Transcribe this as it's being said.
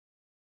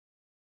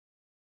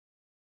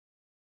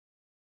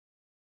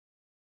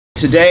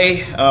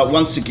Today,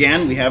 once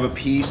again, we have a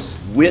piece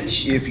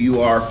which, if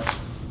you are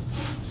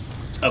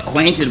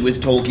acquainted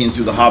with Tolkien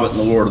through The Hobbit and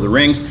The Lord of the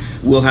Rings,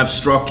 will have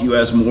struck you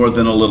as more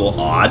than a little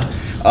odd.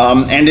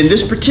 And in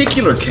this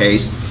particular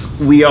case,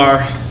 we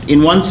are,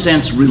 in one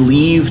sense,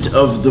 relieved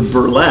of the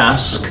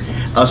burlesque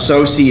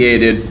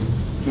associated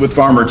with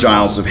Farmer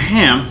Giles of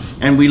Ham,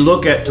 and we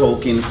look at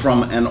Tolkien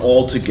from an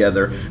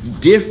altogether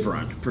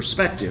different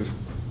perspective.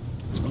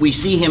 We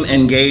see him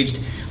engaged,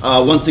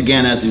 once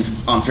again, as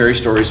on fairy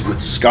stories,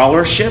 with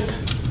scholarship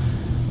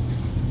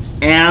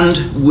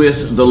and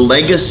with the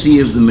legacy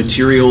of the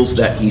materials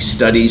that he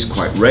studies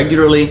quite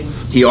regularly.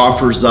 He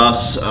offers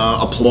us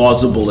a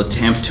plausible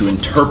attempt to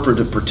interpret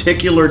a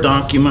particular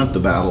document, the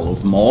Battle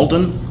of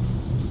Maldon.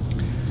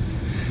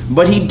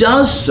 But he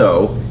does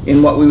so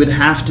in what we would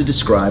have to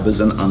describe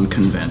as an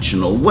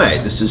unconventional way.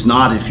 This is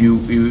not, if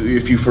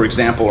you, for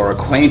example, are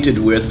acquainted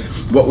with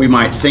what we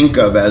might think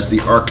of as the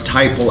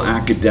archetypal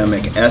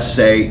academic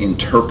essay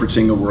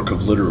interpreting a work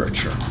of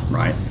literature,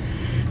 right?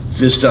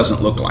 This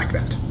doesn't look like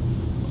that.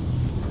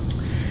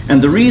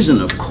 And the reason,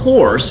 of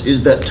course,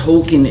 is that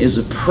Tolkien is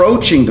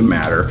approaching the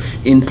matter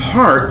in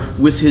part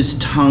with his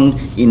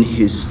tongue in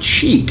his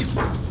cheek.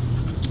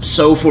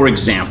 So, for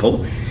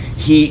example,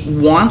 he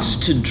wants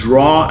to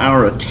draw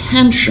our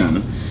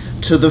attention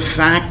to the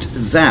fact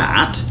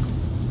that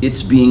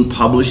it's being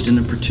published in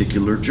a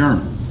particular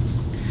journal.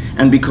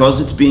 And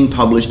because it's being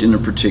published in a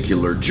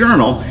particular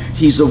journal,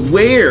 he's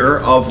aware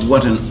of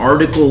what an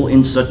article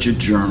in such a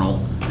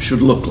journal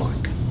should look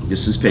like.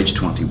 This is page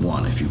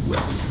 21, if you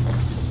will.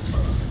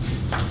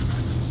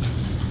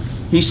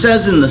 He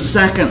says in the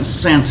second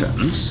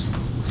sentence,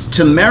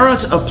 "To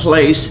merit a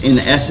place in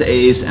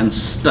essays and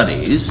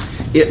studies,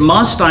 it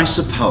must, I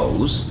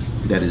suppose,"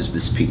 that is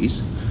this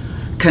piece,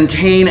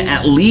 "contain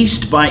at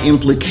least by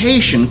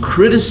implication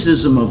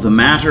criticism of the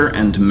matter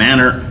and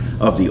manner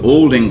of the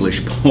Old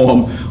English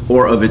poem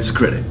or of its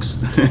critics."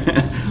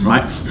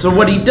 Right? So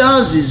what he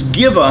does is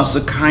give us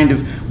a kind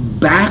of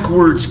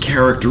backwards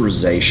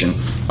characterization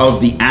of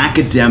the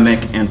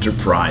academic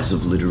enterprise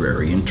of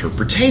literary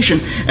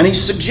interpretation, and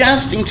he's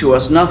suggesting to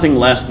us nothing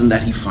less than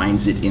that he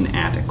finds it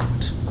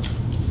inadequate.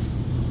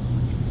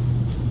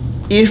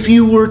 If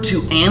you were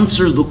to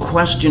answer the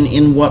question,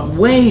 in what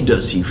way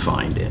does he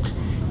find it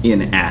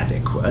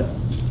inadequate,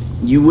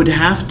 you would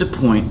have to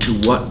point to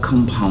what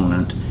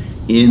component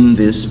in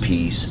this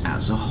piece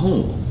as a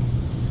whole.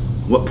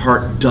 What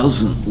part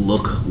doesn't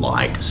look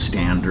like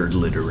standard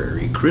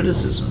literary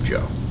criticism,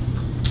 Joe?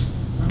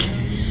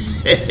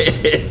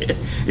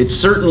 It's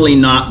certainly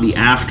not the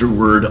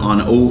afterword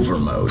on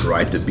overmode,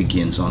 right, that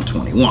begins on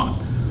 21.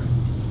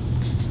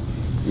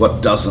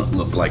 What doesn't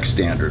look like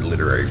standard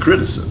literary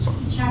criticism?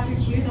 Chapter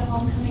 2, the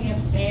homecoming of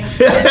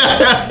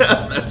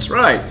Beorhtnoth. That's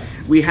right.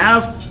 We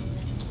have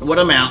what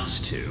amounts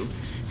to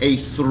a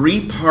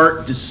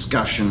three-part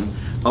discussion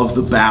of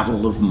the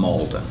Battle of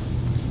Maldon,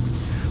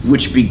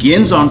 which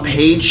begins on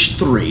page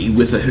 3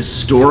 with a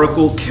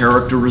historical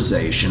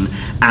characterization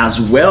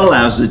as well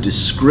as a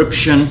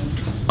description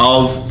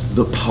of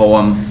the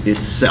poem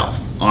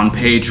itself. On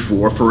page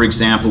 4, for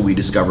example, we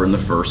discover in the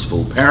first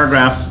full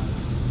paragraph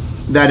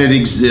that it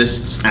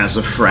exists as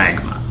a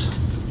fragment.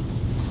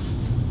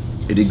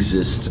 It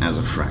exists as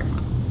a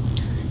fragment.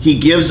 He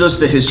gives us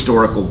the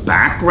historical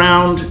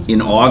background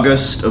in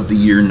August of the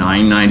year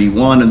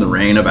 991 in the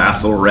reign of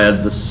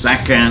Ethelred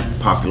II,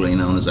 popularly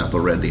known as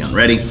Ethelred the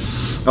Unready.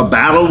 A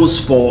battle was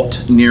fought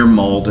near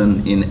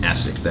Maldon in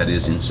Essex, that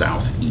is in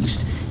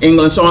southeast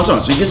England, so on and so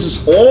on. So he gives us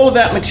all of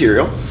that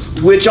material,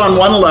 which on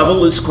one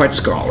level is quite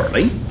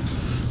scholarly.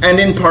 And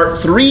in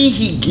part 3,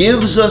 he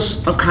gives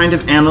us a kind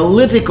of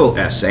analytical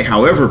essay,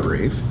 however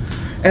brief.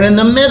 And in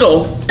the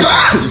middle,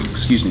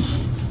 excuse me,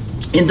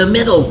 in the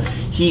middle,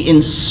 he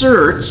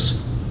inserts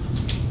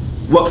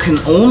what can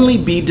only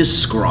be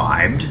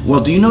described, well,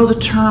 do you know the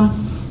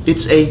term?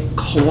 It's a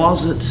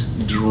closet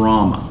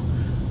drama.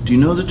 Do you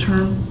know the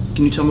term?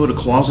 Can you tell me what a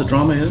closet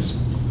drama is?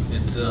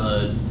 It's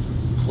a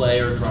play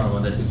or drama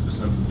that takes place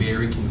in a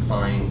very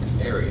confined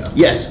area.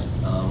 Yes.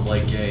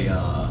 Like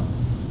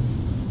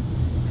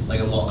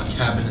a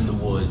cabin in the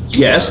woods.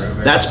 Yes,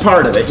 that's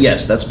part of it.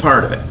 Yes, that's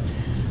part of it.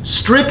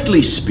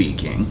 Strictly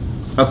speaking,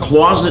 a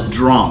closet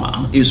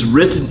drama is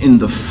written in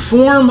the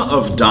form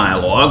of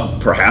dialogue,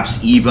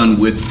 perhaps even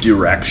with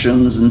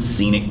directions and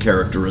scenic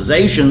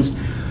characterizations,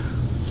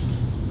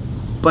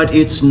 but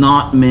it's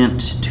not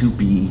meant to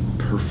be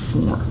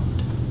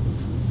performed.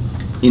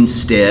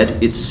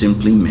 Instead, it's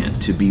simply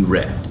meant to be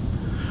read.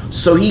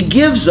 So he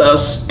gives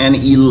us an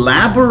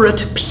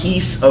elaborate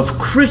piece of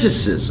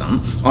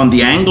criticism on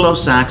the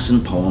Anglo-Saxon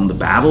poem, The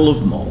Battle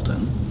of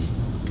Maldon,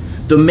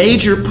 the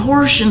major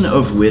portion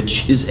of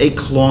which is a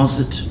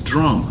closet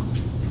drama.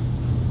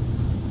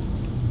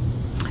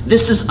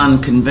 This is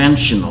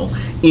unconventional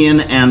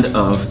in and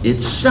of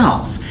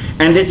itself,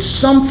 and it's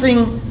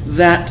something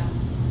that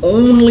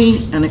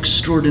only an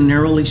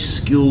extraordinarily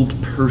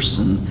skilled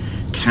person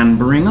can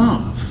bring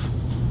off.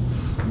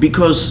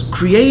 Because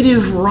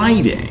creative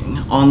writing,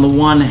 on the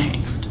one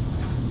hand,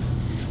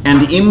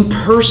 and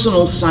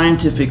impersonal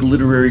scientific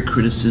literary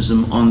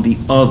criticism on the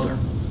other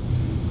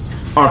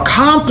are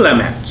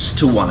complements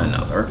to one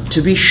another,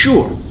 to be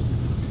sure,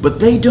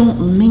 but they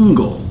don't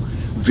mingle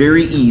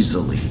very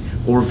easily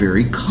or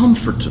very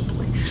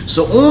comfortably.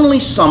 So only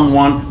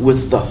someone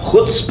with the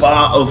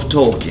chutzpah of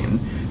Tolkien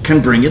can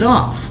bring it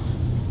off.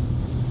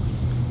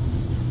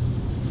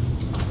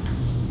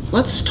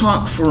 Let's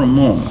talk for a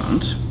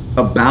moment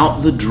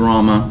about the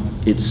drama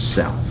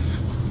itself.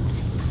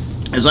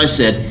 As I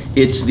said,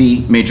 it's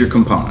the major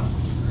component.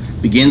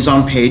 Begins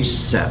on page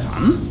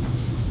 7,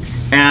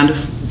 and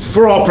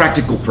for all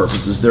practical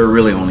purposes, there are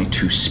really only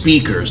 2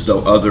 speakers,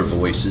 though other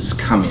voices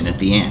come in at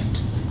the end.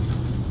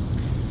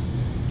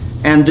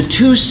 And the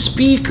 2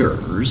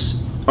 speakers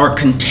are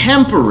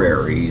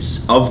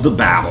contemporaries of the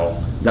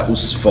battle that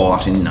was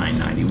fought in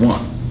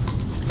 991.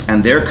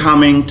 And they're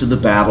coming to the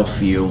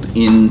battlefield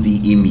in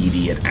the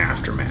immediate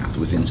aftermath,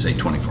 within, say,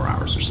 24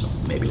 hours or so,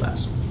 maybe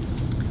less.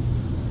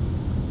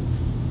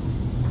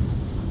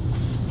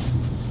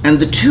 And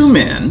the 2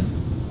 men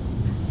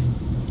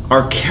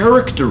are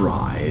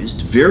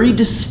characterized very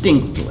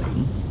distinctly,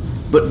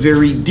 but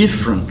very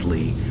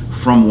differently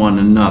from one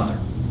another.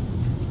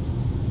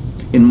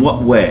 In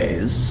what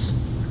ways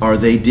are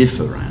they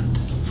different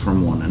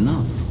from one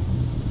another?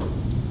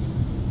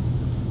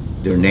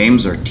 Their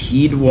names are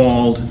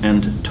Tidwald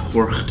and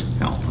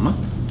Beorhthelm,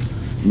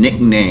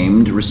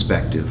 nicknamed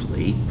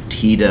respectively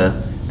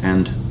Tida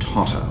and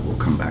Tota. We'll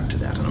come back to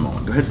that in a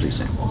moment. Go ahead, please,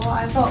 Sam. Well,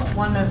 I thought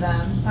one of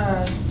them,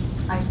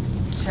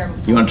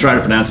 You want to try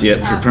to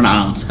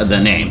pronounce the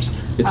names.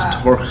 It's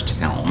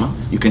Beorhthelm.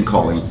 You can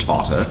call him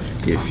Tota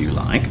if you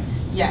like.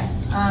 Yes.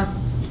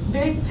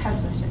 Very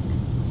pessimistic.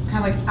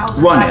 Kind of like out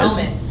of One my is,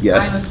 moment.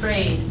 yes. I'm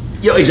afraid.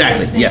 Yeah,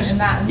 exactly. This thing Yes. And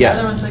that. And yes.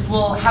 the other one's like,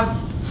 well, have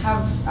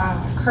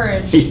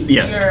courage.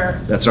 Yes.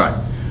 That's right.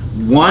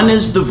 One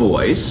is the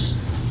voice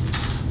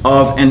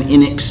of an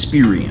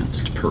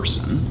inexperienced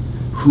person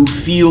who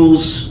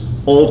feels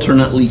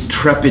alternately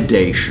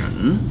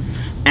trepidation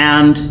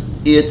and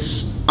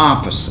its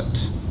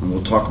opposite. And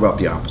we'll talk about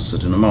the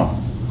opposite in a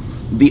moment.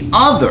 The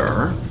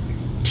other,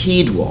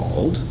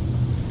 Tidwald,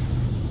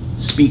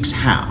 speaks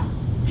how?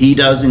 He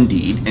does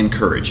indeed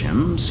encourage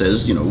him,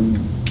 says, you know,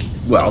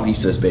 well, he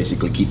says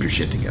basically keep your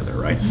shit together,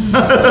 right?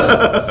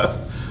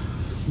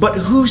 But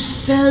who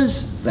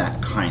says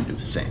that kind of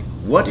thing?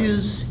 What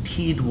is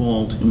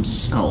Tidwald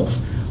himself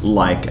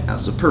like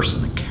as a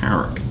person, a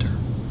character?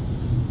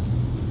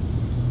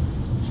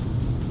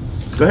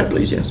 Go ahead,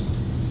 please, yes.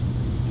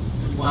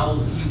 While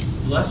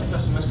he's less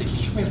pessimistic,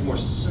 he should be more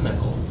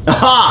cynical.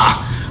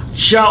 Aha!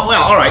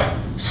 Well, all right.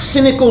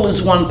 Cynical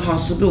is one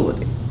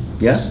possibility.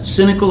 Yes?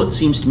 Cynical, it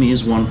seems to me,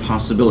 is one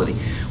possibility.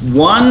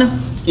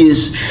 One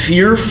is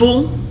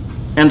fearful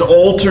and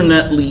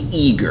alternately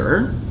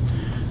eager.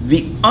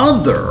 The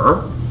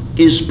other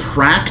is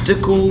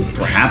practical,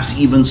 perhaps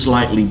even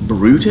slightly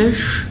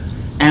brutish,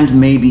 and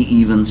maybe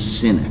even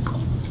cynical.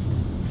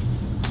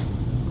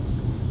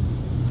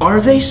 Are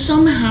they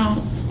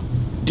somehow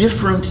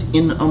different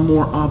in a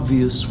more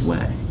obvious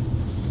way?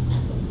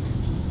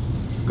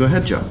 Go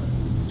ahead, Joe.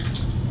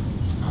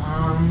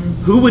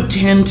 Who would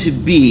tend to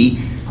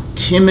be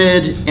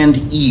timid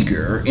and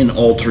eager in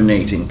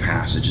alternating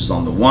passages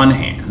on the one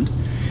hand,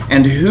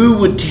 and who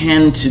would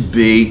tend to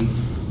be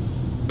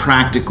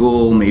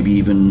practical, maybe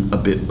even a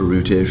bit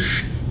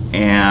brutish,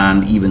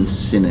 and even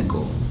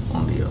cynical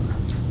on the other?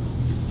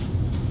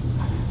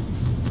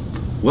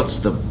 What's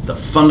the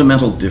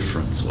fundamental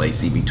difference,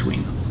 Lacey,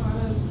 between them?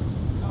 Tada's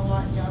a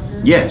lot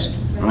younger. Yes,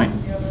 than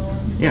right. The other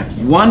one. Yeah,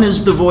 one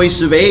is the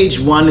voice of age,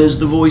 one is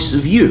the voice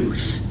of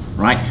youth,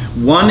 right?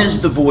 One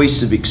is the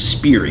voice of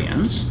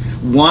experience,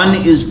 one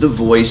is the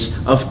voice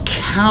of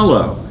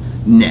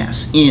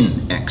callowness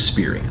in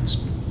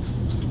experience.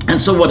 And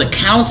so what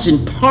accounts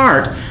in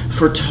part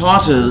for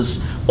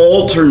Tata's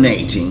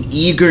alternating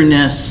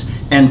eagerness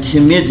and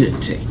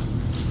timidity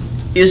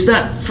is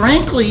that,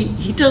 frankly,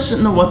 he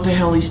doesn't know what the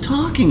hell he's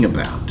talking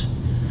about,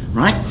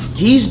 right?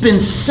 He's been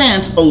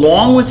sent,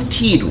 along with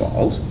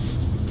Tidwald,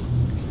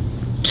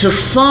 to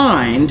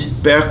find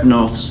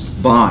Beorhtnoth's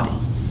body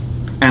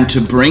and to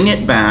bring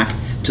it back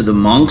to the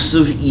monks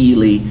of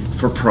Ely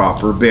for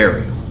proper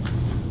burial.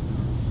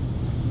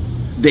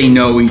 They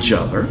know each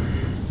other,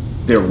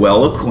 they're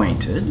well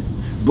acquainted,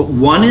 but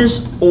one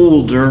is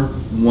older,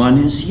 one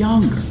is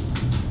younger.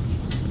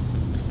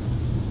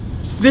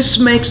 This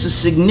makes a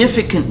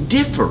significant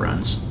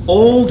difference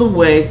all the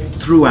way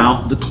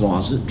throughout the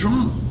closet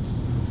drama.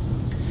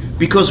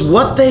 Because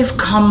what they've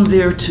come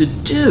there to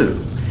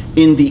do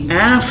in the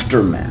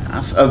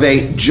aftermath of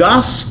a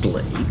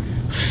justly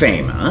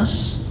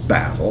famous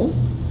battle,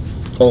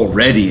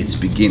 already it's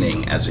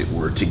beginning, as it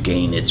were, to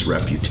gain its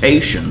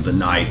reputation the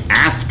night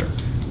after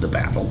the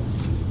battle,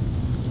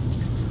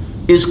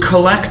 is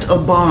collect a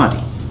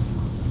body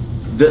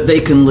that they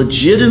can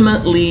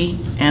legitimately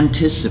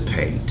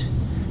anticipate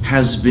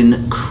has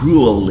been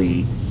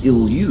cruelly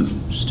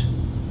ill-used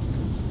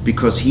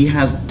because he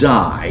has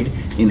died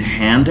in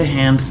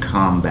hand-to-hand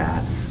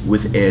combat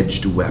with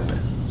edged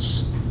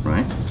weapons,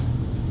 right?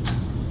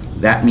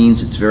 that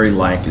means it's very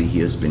likely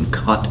he has been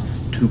cut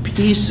to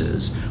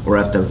pieces, or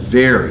at the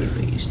very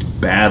least,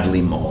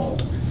 badly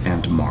mauled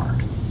and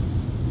marred.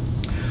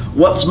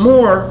 What's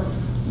more,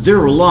 there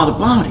are a lot of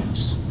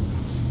bodies.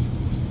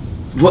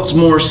 What's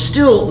more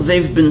still,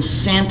 they've been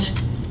sent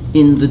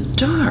in the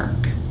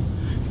dark.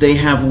 They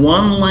have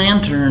one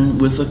lantern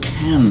with a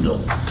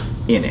candle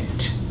in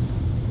it.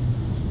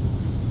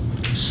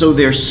 So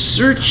they're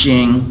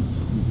searching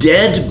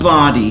dead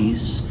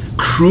bodies,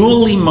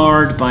 cruelly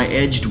marred by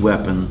edged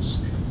weapons,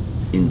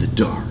 in the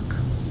dark.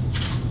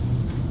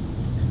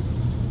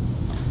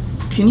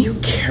 Can you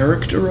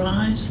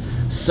characterize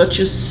such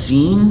a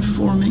scene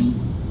for me?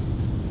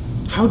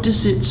 How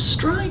does it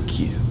strike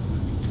you?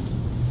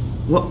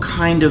 What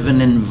kind of an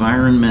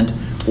environment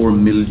or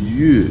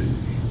milieu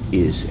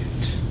is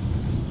it?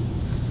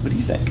 What do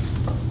you think?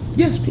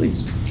 Yes,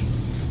 please.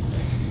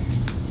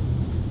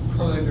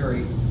 Probably a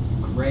very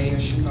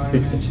grayish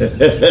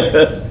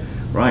environment.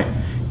 Right.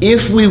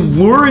 If we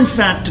were, in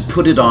fact, to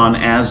put it on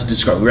as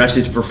described, we're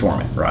actually to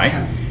perform it, right?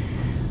 Yeah.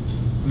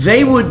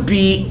 They would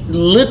be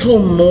little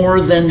more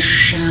than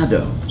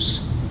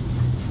shadows.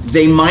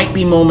 They might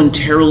be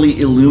momentarily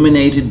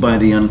illuminated by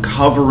the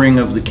uncovering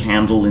of the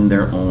candle in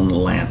their own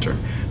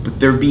lantern, but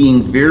they're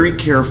being very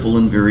careful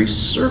and very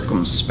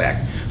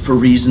circumspect for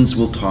reasons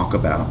we'll talk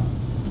about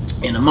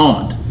in a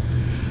moment.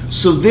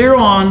 So they're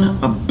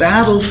on a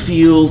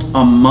battlefield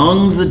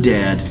among the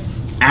dead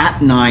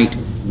at night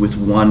with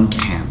one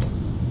candle.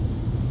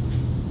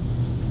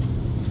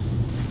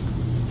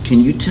 Can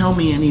you tell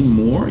me any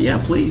more?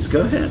 Yeah, please,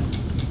 go ahead.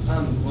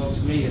 Well,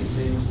 to me, it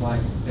seems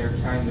like they're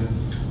kind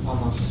of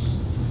almost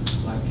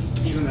like,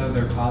 even though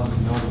they're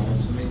causing no one,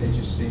 to me, they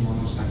just seem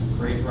almost like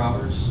grave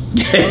robbers.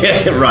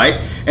 Right.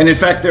 And in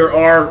fact, there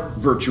are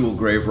virtual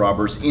grave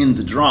robbers in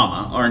the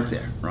drama, aren't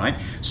there? Right?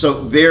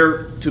 So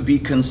they're to be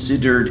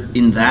considered,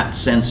 in that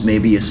sense,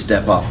 maybe a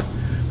step up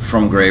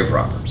from grave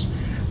robbers.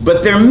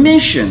 But their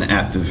mission,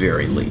 at the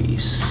very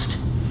least,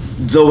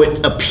 though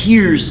it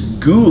appears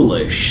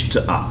ghoulish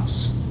to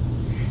us,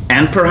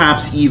 and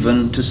perhaps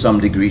even to some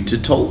degree to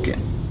Tolkien,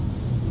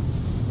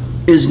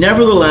 is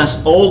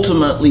nevertheless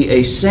ultimately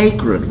a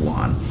sacred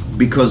one,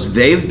 because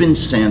they've been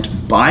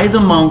sent by the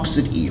monks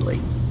at Ely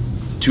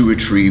to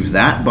retrieve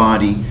that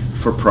body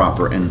for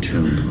proper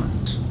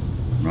entombment,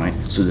 right?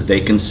 So that they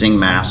can sing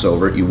mass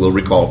over it. You will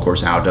recall, of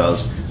course, how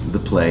does the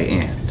play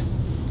end?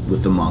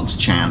 With the monks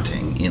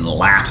chanting in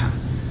Latin,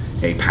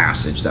 a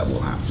passage that we'll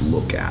have to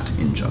look at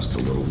in just a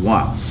little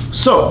while.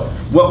 So,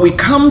 what we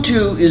come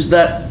to is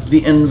that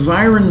the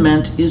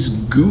environment is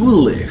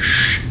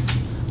ghoulish.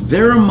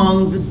 They're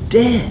among the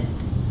dead.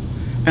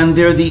 And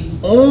they're the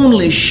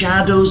only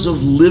shadows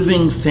of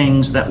living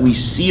things that we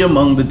see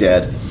among the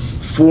dead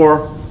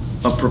for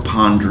a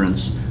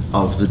preponderance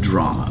of the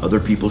drama. Other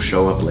people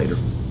show up later.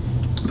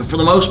 But for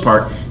the most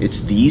part,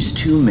 it's these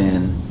two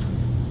men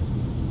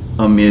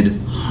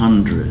amid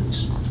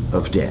hundreds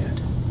of dead.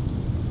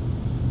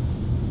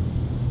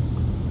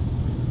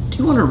 Do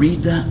you want to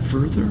read that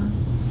further?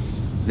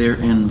 Their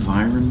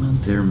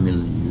environment, their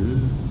milieu.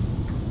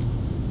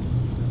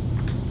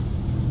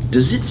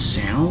 Does it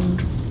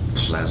sound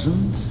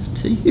pleasant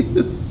to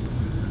you?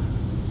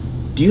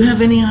 Do you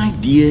have any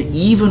idea,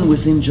 even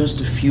within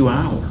just a few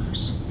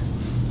hours,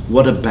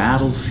 what a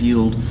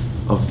battlefield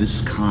of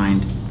this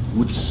kind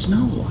would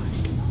smell like?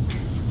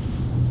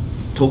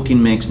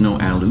 Tolkien makes no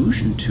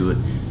allusion to it,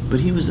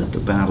 but he was at the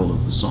Battle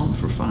of the Somme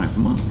for 5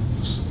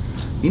 months.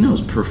 He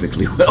knows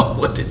perfectly well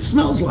what it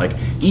smells like,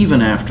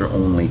 even after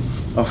only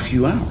a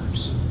few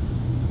hours.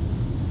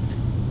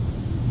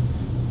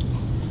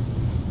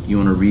 You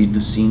want to read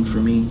the scene for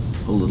me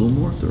a little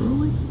more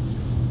thoroughly?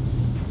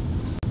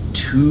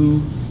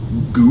 Two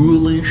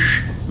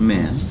ghoulish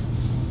men,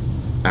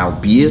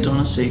 albeit on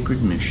a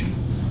sacred mission,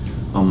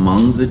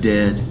 among the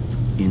dead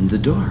in the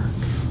dark.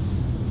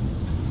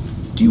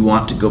 Do you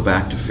want to go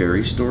back to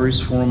fairy stories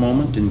for a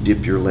moment and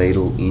dip your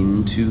ladle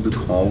into the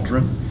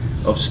cauldron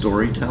of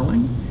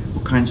storytelling?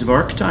 What kinds of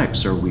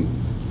archetypes are we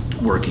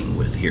working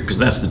with here? Because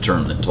that's the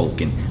term that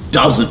Tolkien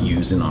doesn't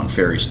use in On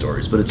Fairy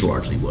Stories, but it's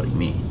largely what he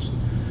means.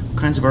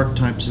 What kinds of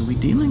archetypes are we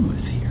dealing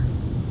with here?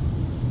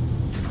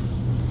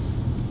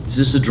 Is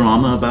this a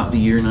drama about the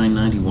year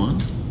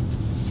 991?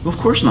 Well, of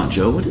course not,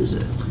 Joe. What is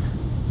it?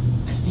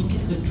 I think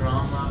it's a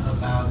drama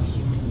about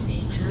human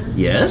nature.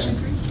 Yes?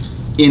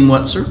 In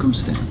what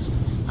circumstances?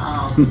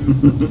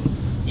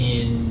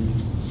 In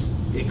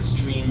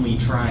extremely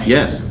trying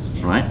Yes,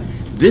 circumstances. right?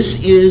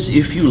 This is,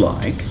 if you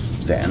like,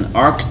 then,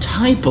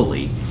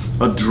 archetypally,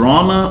 a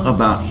drama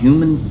about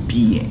human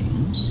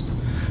beings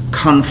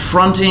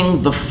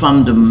confronting the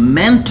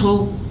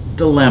fundamental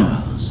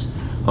dilemmas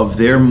of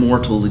their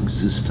mortal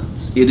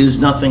existence. It is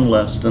nothing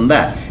less than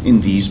that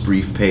in these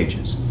brief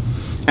pages.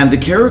 And the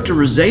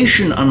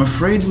characterization, I'm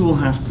afraid we will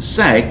have to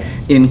say,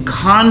 in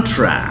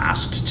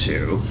contrast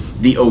to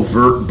the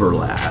overt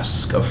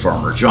burlesque of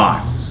Farmer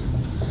Giles,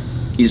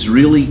 is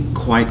really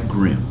quite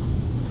grim.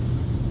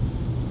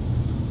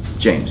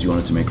 James, you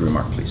wanted to make a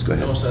remark, please. Go It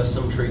ahead. also has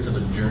some traits of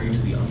a journey to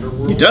the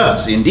underworld. It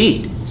does,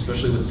 indeed.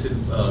 Especially with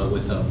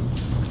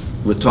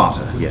With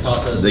Tata, With yes.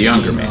 Tata's The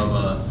younger theme man. of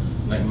a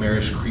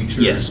nightmarish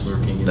creature Yes,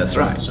 lurking in that's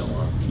there right. and so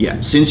on.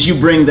 Yeah, since you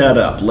bring that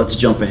up, let's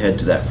jump ahead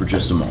to that for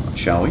just a moment,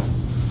 shall we?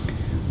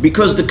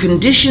 Because the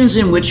conditions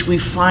in which we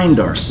find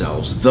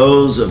ourselves,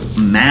 those of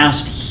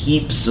massed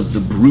heaps of the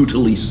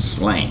brutally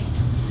slain,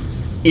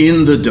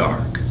 in the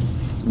dark,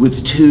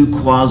 with two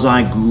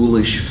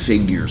quasi-ghoulish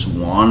figures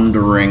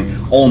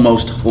wandering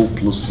almost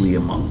hopelessly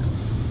among them,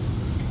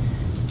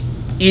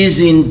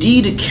 is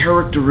indeed a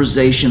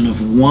characterization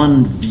of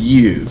one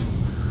view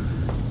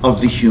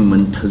of the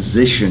human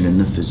position in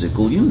the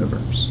physical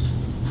universe.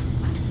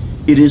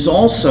 It is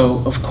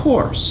also, of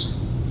course,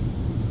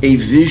 a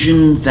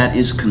vision that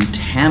is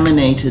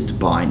contaminated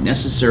by,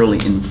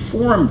 necessarily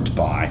informed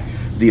by,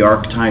 the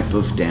archetype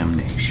of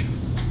damnation,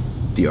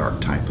 the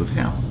archetype of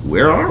hell.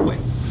 Where are we?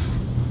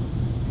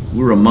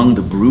 We're among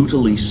the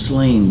brutally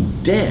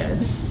slain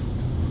dead,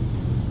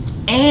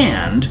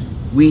 and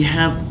we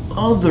have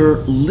other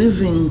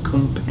living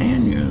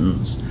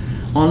companions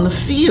on the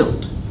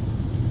field.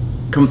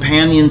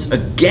 Companions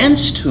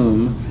against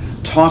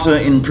whom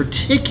Tata in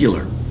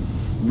particular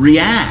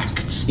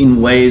reacts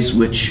in ways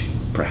which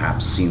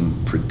perhaps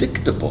seem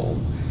predictable,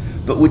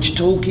 but which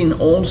Tolkien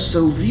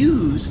also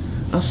views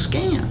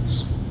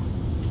askance.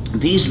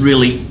 These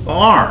really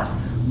are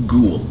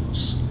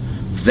ghouls.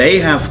 They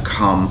have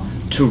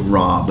come to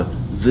rob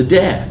the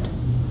dead.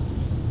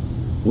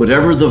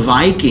 Whatever the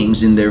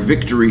Vikings in their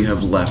victory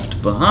have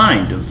left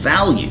behind of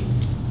value,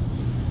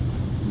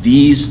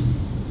 these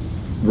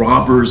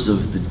robbers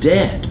of the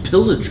dead,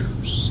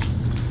 pillagers,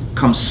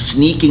 come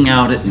sneaking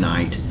out at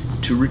night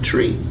to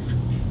retrieve.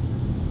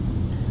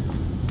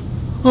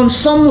 On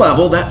some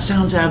level, that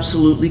sounds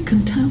absolutely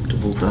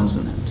contemptible,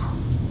 doesn't it?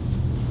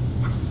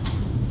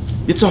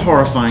 It's a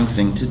horrifying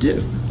thing to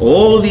do.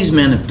 All of these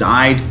men have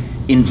died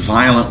in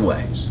violent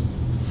ways.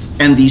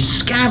 And these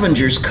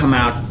scavengers come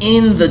out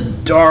in the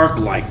dark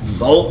like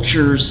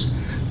vultures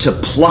to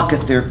pluck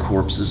at their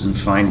corpses and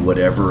find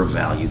whatever of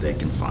value they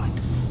can find.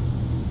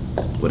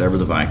 Whatever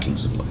the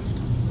Vikings have left.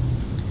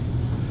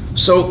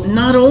 So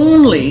not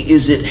only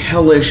is it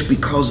hellish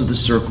because of the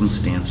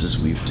circumstances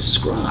we've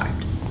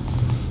described,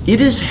 it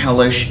is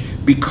hellish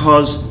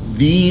because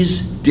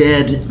these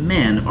dead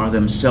men are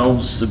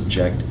themselves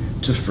subject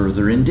to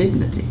further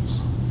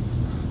indignities.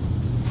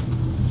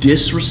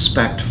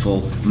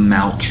 Disrespectful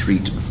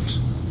maltreatment.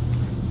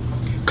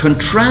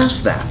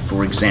 Contrast that,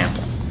 for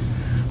example,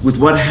 with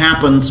what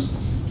happens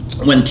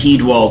when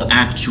Tidwald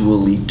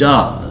actually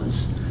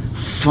does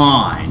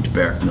find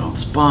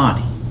Beorhtnoth's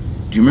body.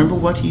 Do you remember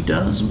what he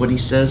does, what he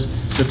says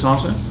to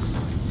Tata?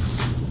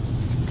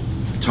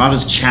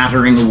 Tata's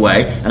chattering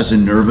away, as a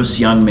nervous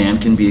young man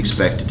can be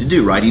expected to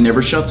do, right? He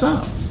never shuts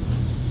up.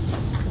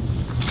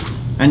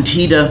 And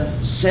Tita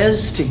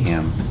says to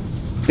him,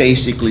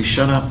 basically,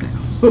 shut up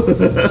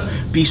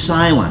now. Be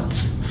silent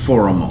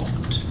for a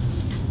moment.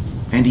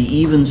 And he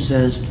even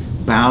says,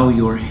 bow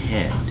your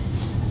head.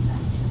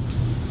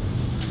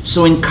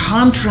 So in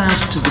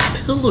contrast to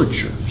the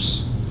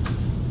pillagers,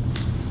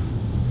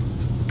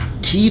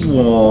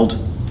 Tidwald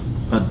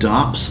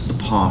adopts the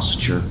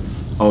posture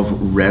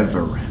of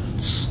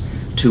reverence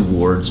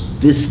towards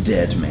this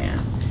dead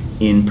man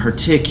in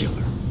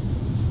particular.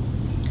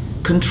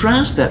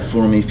 Contrast that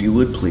for me, if you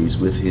would please,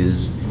 with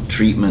his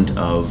treatment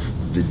of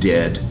the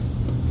dead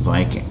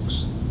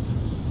Vikings.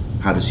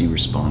 How does he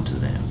respond to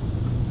them?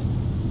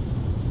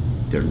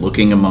 They're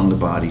looking among the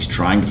bodies,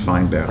 trying to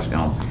find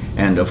Beorhthelm,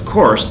 and of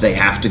course they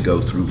have to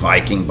go through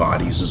Viking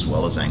bodies as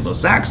well as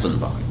Anglo-Saxon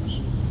bodies.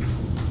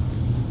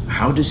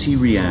 How does he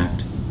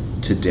react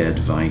to dead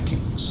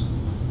Vikings?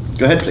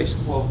 Go ahead, please.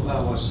 Well,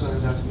 what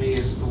stood out to me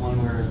is the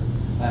one where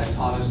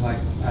Todd is like,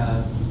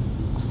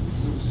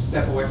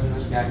 step away from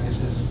this guy because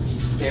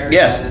he's staring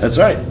Yes, at us. that's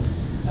right.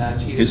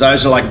 His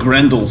eyes are like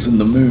Grendel's in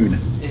the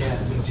moon. Yeah,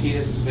 and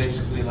Titus is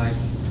basically like,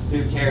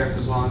 who cares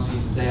as long as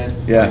he's dead?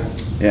 Yeah, Like,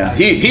 yeah. like,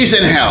 He's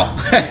in hell.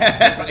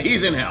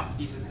 He's in hell.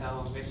 He's in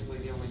hell, and basically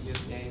the only good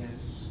gain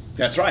is...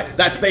 That's right.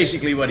 That's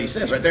basically what he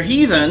says, right? They're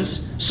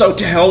heathens, so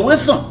to hell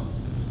with them.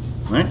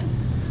 Right?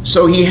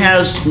 So he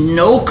has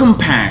no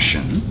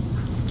compassion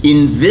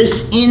in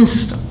this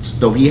instance,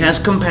 though he has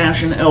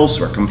compassion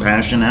elsewhere,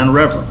 compassion and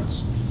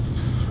reverence.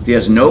 He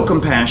has no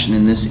compassion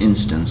in this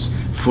instance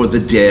for the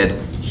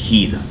dead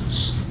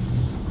heathens.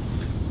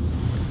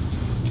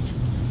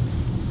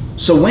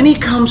 So when he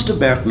comes to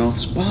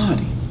Beorhtnoth's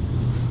body,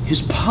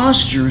 his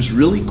posture is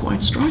really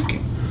quite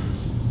striking.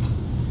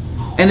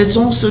 And it's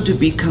also to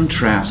be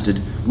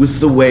contrasted with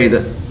the way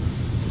that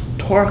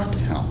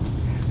Beorhthelm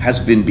has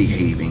been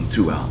behaving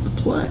throughout the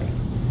play.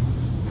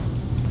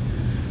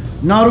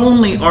 Not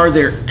only are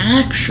their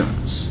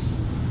actions,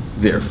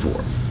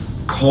 therefore,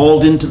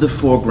 called into the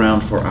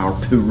foreground for our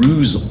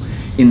perusal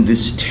in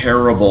this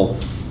terrible,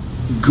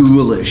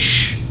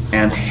 ghoulish,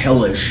 and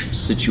hellish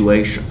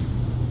situation,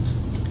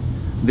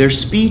 their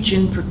speech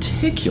in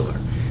particular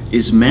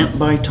is meant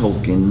by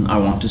Tolkien, I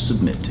want to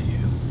submit to you,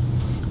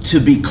 to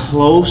be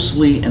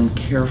closely and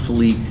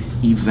carefully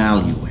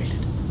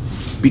evaluated,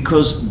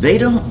 because they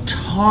don't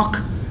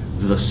talk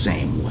the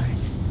same way.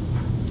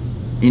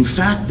 In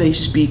fact, they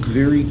speak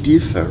very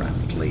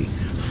differently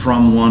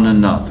from one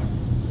another.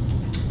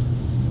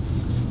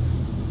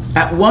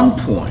 At one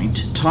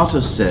point,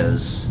 Tata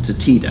says to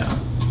Tita,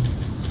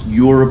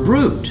 "You're a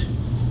brute."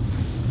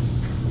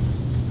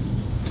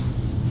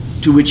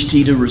 To which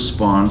Tita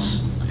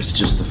responds, "It's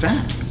just the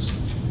facts."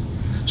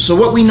 So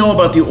what we know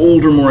about the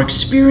older, more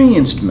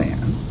experienced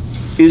man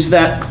is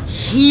that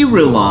he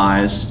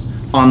relies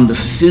on the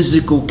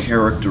physical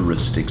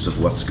characteristics of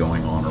what's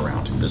going on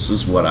around him. This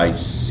is what I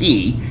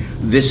see.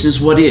 This is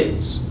what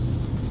is.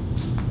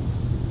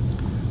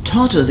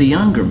 Tata, the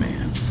younger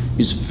man,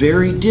 is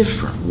very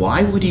different.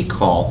 Why would he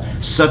call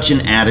such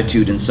an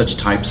attitude and such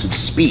types of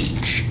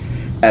speech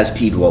as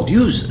Tidwald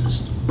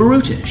uses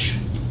brutish?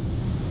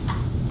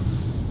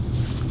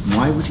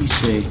 Why would he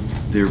say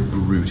they're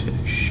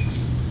brutish?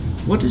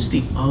 What is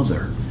the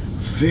other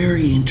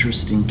very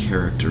interesting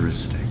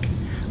characteristic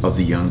of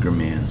the younger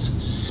man's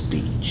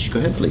speech? Go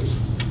ahead, please.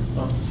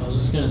 Oh, I was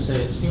just going to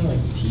say, it seemed like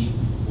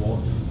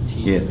Tidwald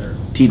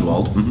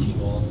Tidwald.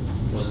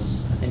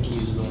 Was, I think he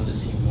was the one that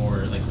seemed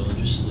more like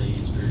religiously,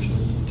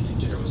 spiritually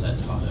connected, or was that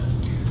Tata?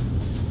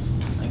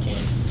 I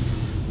can't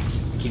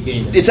keep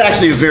getting the... It's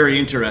actually a very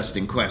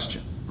interesting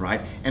question,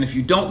 right? And if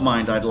you don't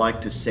mind, I'd like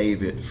to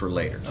save it for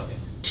later. Okay.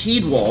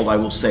 Tidwald, I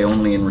will say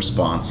only in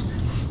response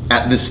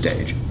at this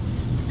stage,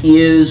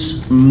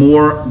 is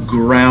more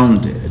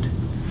grounded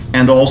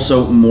and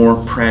also more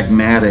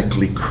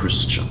pragmatically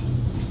Christian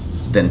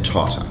than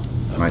Tata,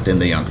 right, than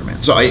the younger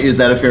man. So is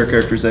that a fair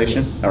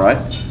characterization? Yes. All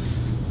right.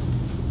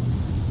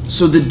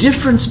 So the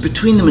difference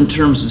between them in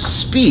terms of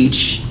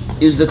speech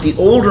is that the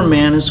older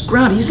man is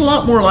grounded. He's a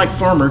lot more like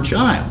Farmer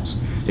Giles,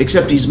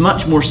 except he's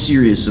much more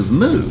serious of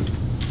mood.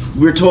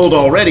 We're told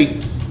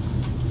already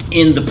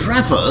in the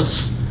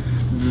preface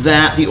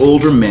that the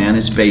older man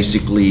is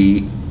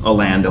basically a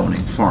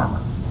landowning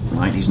farmer,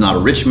 right? He's not a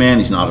rich man,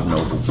 he's not of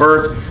noble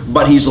birth,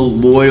 but he's a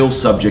loyal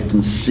subject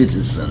and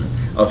citizen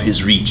of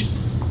his region.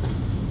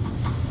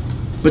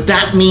 But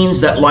that means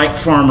that, like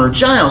Farmer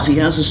Giles, he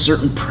has a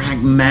certain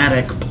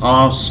pragmatic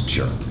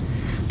posture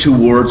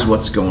towards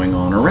what's going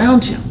on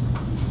around him.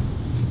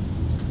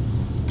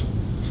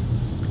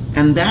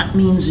 And that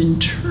means, in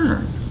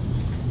turn,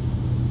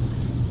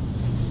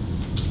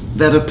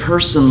 that a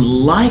person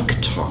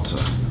like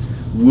Tata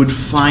would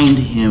find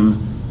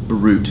him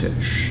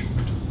brutish,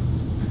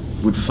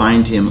 would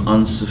find him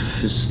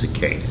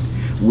unsophisticated,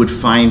 would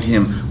find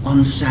him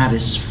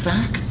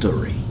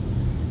unsatisfactory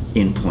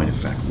in point of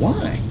fact.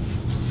 Why?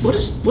 What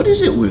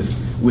is it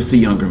with the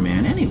younger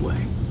man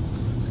anyway?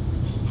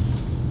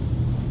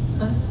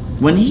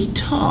 When he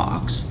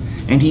talks,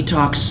 and he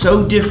talks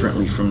so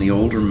differently from the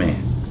older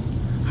man,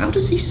 how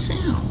does he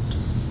sound?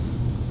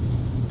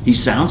 He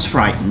sounds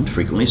frightened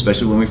frequently,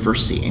 especially when we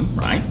first see him,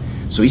 right?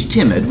 So he's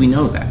timid, we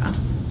know that.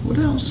 What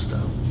else,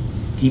 though?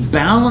 He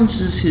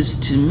balances his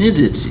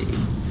timidity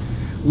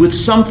with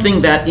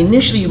something that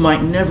initially you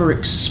might never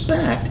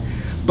expect,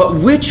 but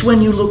which,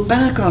 when you look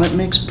back on it,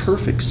 makes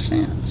perfect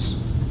sense.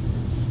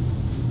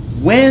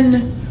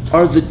 When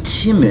are the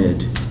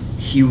timid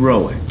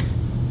heroic?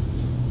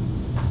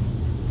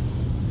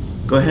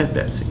 Go ahead,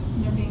 Betsy.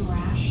 They're being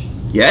rash.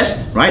 Yes,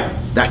 right?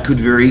 That could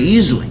very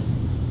easily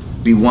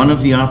be one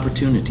of the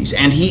opportunities.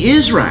 And he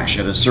is rash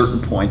at a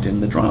certain point in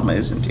the drama,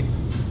 isn't he?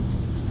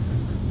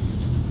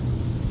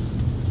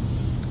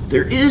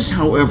 There is,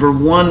 however,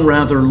 one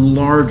rather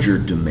larger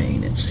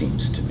domain, it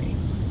seems to me,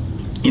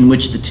 in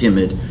which the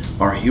timid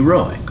are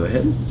heroic. Go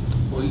ahead.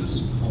 Well, he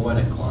was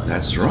poetic line.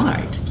 That's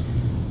right.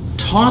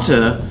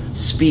 Tata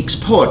speaks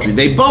poetry.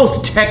 They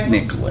both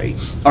technically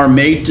are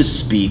made to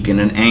speak in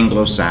an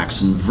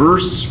Anglo-Saxon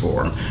verse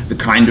form, the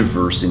kind of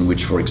verse in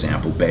which, for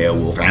example,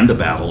 Beowulf and the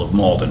Battle of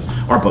Maldon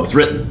are both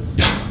written.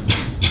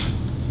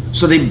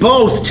 So they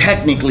both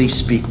technically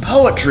speak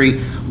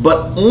poetry,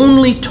 but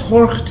only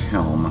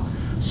Beorhthelm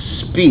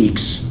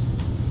speaks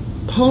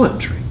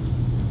poetry.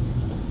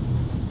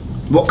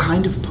 What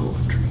kind of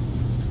poetry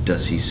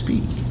does he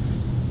speak?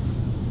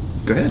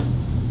 Go ahead.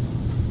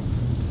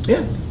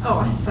 Yeah. Oh,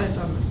 I said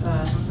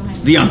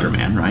behind The younger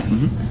man, right?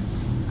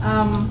 Mm-hmm.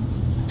 Um,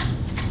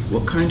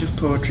 What kind of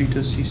poetry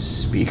does he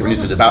speak? I mean,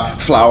 is it about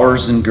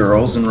flowers and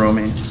girls and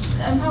romance?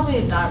 I'm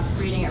probably not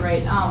reading it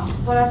right.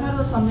 But I thought it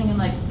was something in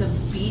like the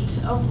beat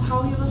of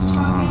how he was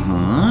talking.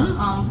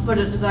 Uh-huh. But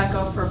does that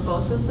go for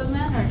both of the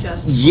men or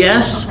just?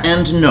 Yes Okay.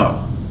 and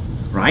no,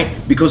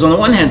 right? Because on the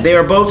one hand, they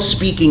are both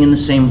speaking in the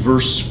same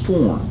verse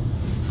form,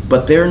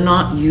 but they're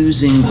not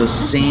using the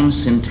same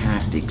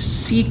syntactic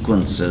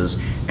sequences,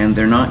 and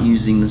they're not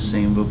using the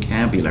same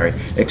vocabulary,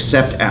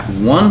 except at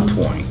one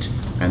point,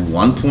 and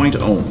one point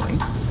only.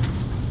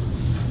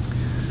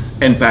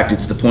 In fact,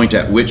 it's the point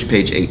at which,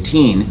 page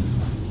 18,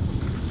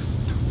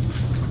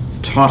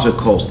 Tata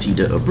calls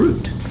Tita a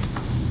brute.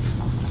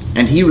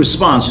 And he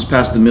responds just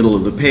past the middle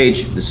of the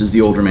page. This is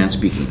the older man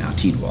speaking now,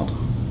 Tidwald.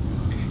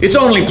 It's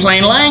only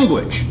plain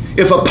language.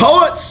 If a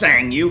poet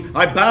sang you,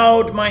 I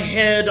bowed my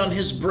head on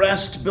his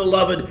breast,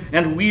 beloved,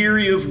 and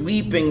weary of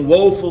weeping,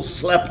 woeful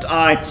slept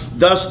I.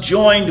 Thus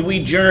joined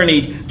we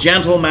journeyed,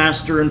 gentle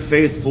master and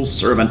faithful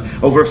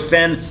servant, over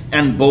fen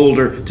and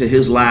boulder to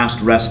his last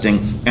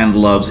resting and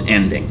love's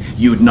ending.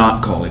 You'd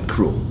not call it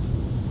cruel.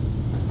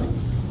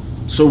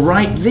 So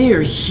right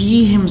there,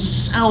 he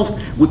himself,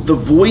 with the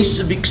voice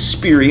of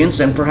experience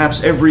and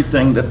perhaps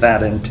everything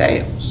that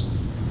entails,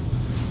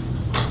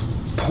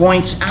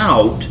 points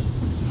out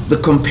the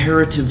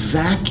comparative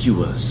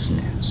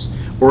vacuousness,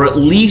 or at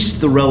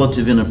least the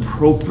relative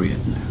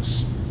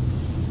inappropriateness,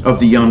 of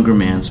the younger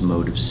man's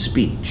mode of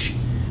speech.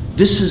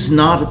 This is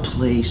not a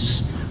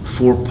place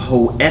for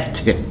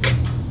poetic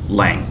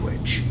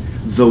language,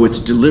 though it's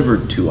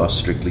delivered to us,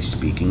 strictly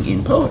speaking,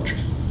 in poetry.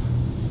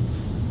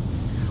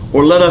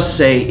 Or let us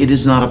say it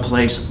is not a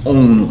place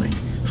only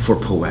for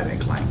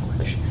poetic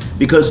language,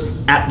 because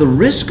at the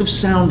risk of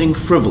sounding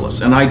frivolous,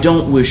 and I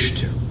don't wish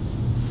to,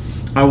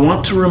 I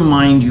want to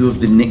remind you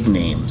of the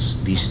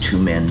nicknames these two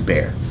men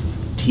bear,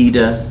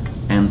 Tida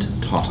and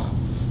Tata.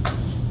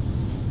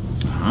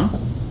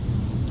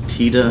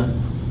 Tida,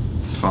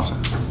 Tata.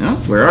 No?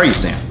 Where are you,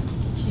 Sam?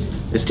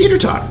 It's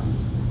teeter-totter,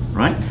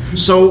 right?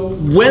 So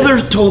whether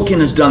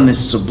Tolkien has done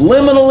this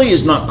subliminally,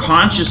 is not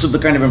conscious of the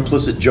kind of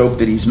implicit joke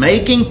that he's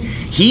making,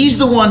 he's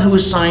the one who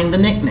assigned the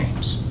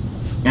nicknames.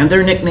 And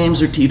their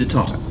nicknames are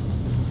Tida-Tata.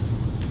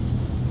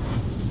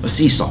 A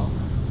seesaw.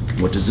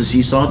 What does the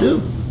seesaw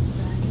do?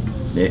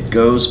 It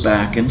goes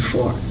back and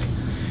forth.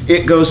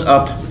 It goes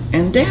up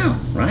and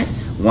down, right?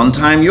 One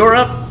time you're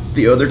up,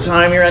 the other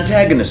time your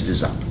antagonist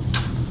is up.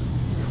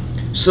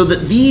 So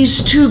that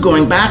these two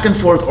going back and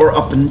forth or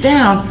up and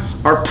down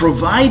are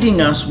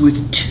providing us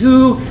with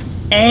two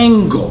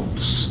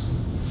angles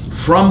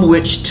from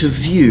which to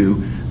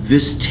view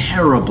this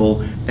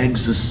terrible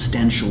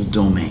existential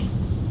domain,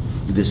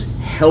 this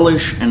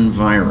hellish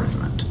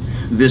environment,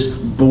 this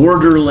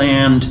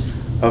borderland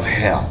of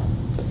hell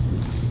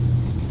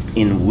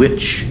in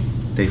which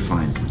they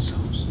find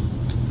themselves.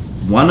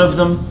 One of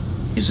them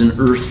is an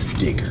earth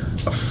digger,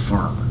 a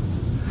farmer.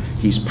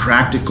 He's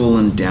practical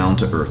and down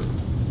to earth.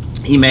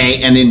 He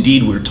may, and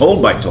indeed we're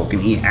told by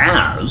Tolkien, he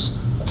has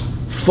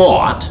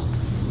fought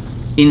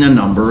in a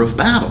number of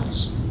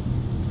battles,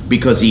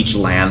 because each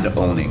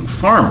land-owning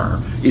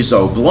farmer is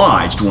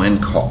obliged, when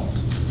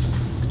called,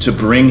 to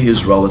bring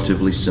his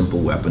relatively simple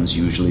weapons,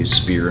 usually a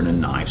spear and a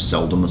knife,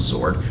 seldom a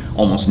sword,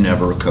 almost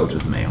never a coat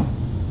of mail,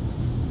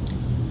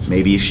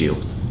 maybe a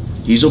shield.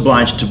 He's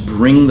obliged to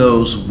bring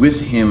those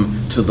with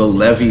him to the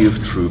levy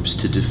of troops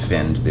to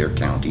defend their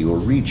county or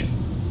region.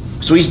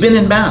 So he's been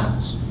in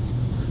battles.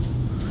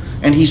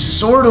 And he's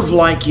sort of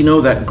like, you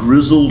know, that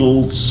grizzled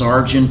old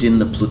sergeant in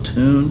the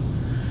platoon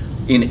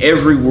in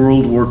every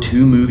World War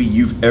II movie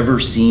you've ever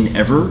seen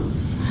ever,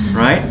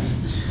 right?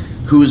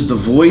 Who is the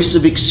voice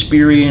of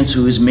experience,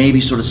 who is maybe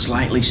sort of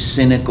slightly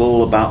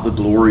cynical about the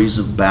glories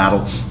of battle,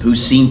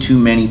 who's seen too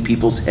many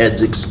people's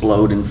heads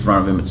explode in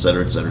front of him,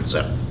 etc., etc.,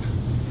 etc.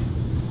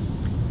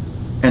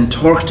 And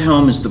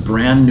Beorhthelm is the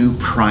brand new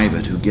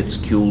private who gets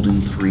killed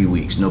in 3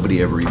 weeks.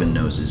 Nobody ever even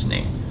knows his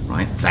name,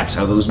 right? That's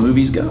how those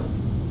movies go.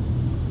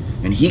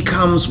 And he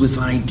comes with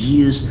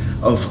ideas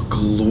of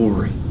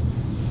glory.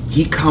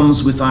 He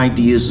comes with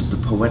ideas of the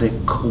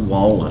poetic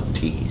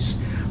qualities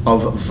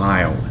of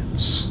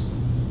violence.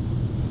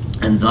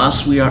 And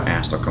thus we are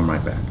asked, I'll come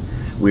right back,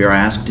 we are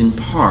asked in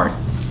part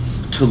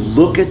to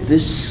look at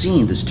this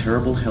scene, this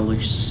terrible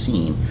hellish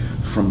scene,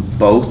 from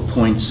both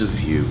points of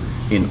view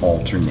in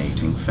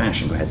alternating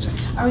fashion. Go ahead, Sam.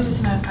 I was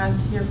just going to add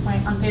to your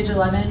point on page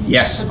 11.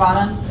 Yes. At the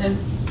bottom,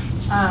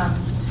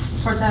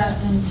 Torta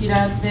and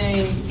Tita,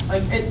 they,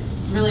 like, it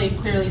really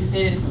clearly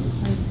stated,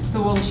 it's like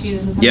the wool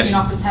cheese and Yes. taking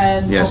off his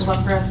head, Yes. the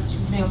blood for us,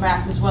 being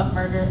backs is what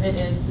murder it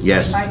is. This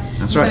Yes, fight.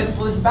 that's He right. said,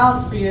 well, this is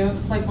valid for you,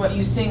 like what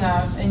you sing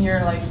of in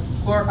your, like,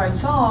 glorified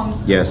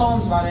songs, Yes.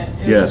 poems about it.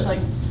 It Yes. was just like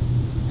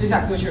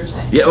exactly what you were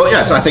saying. Yeah, oh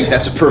yes, I think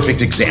that's a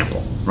perfect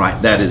example,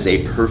 right? That is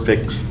a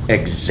perfect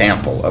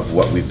example of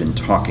what we've been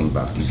talking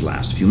about these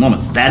last few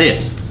moments. That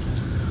is,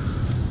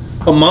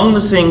 among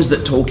the things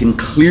that Tolkien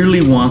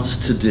clearly wants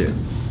to do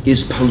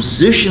is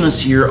position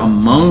us here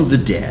among the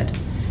dead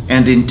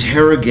and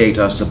interrogate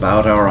us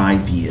about our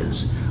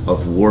ideas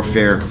of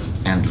warfare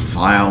and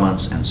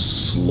violence and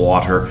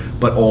slaughter,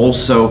 but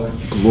also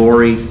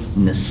glory,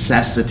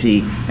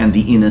 necessity, and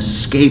the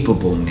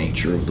inescapable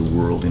nature of the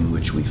world in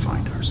which we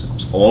find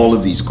ourselves. All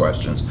of these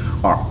questions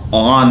are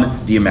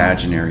on the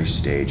imaginary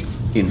stage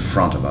in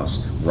front of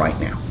us right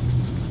now.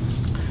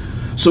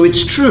 So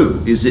it's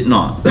true, is it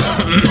not,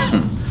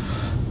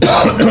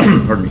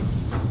 pardon me,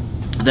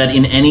 that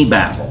in any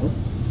battle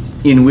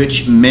in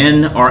which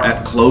men are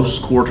at close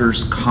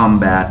quarters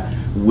combat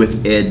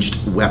with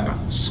edged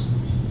weapons,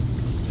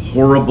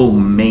 horrible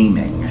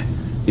maiming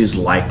is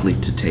likely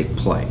to take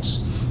place.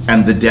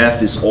 And the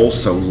death is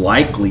also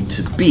likely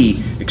to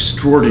be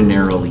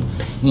extraordinarily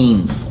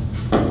painful.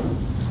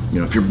 You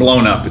know, if you're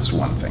blown up, it's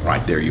one thing,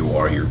 right? There you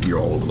are, you're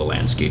all over the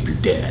landscape, you're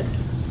dead.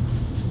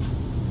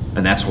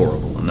 And that's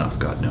horrible enough,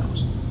 God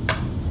knows.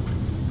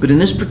 But in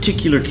this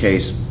particular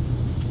case,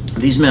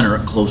 these men are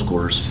at close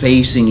quarters,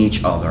 facing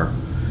each other,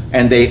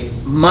 and they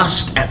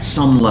must, at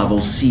some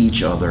level, see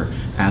each other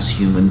as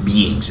human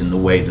beings in the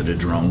way that a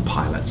drone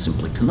pilot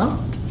simply cannot,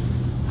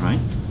 right?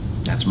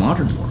 That's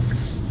modern warfare.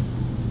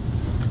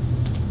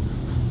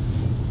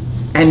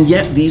 And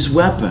yet these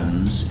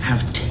weapons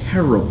have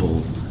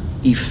terrible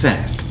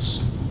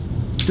effects.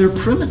 They're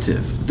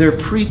primitive, they're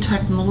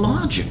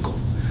pre-technological,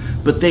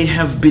 but they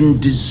have been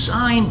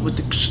designed with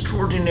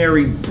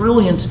extraordinary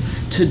brilliance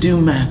to do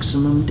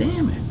maximum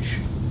damage.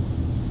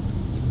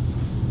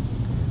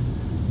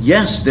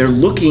 Yes, they're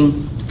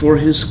looking for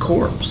his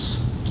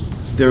corpse.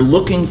 They're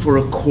looking for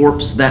a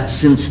corpse that,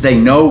 since they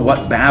know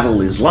what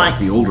battle is like,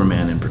 the older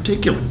man in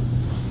particular,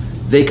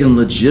 they can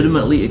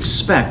legitimately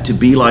expect to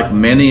be like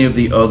many of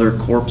the other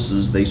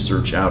corpses they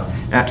search out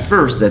at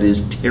first, that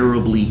is,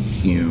 terribly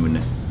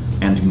hewn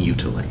and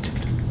mutilated.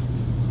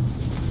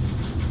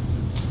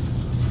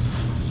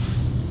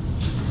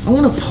 I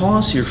want to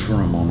pause here for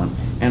a moment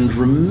and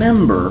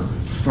remember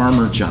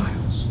Farmer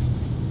Giles,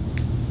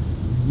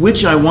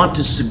 which I want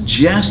to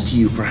suggest to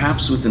you,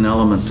 perhaps with an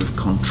element of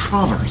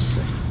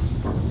controversy,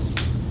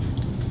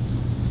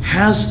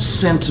 has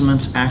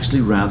sentiments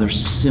actually rather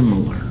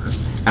similar,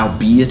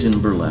 albeit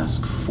in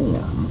burlesque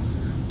form,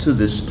 to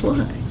this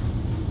play.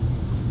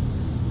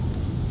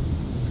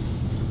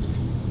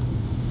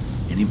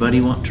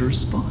 Anybody want to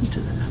respond to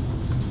that?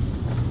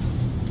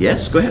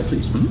 Yes, go ahead,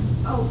 please.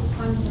 Oh,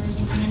 I'm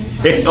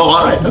sorry. Oh,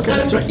 all right, okay,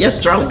 that's right.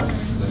 Yes, Charlie.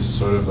 There's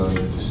sort of a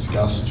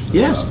disgust for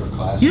Yes, the upper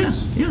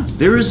classes. yeah.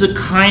 There is a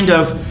kind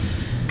of,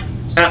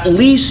 at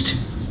least,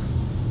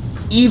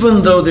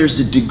 even though there's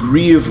a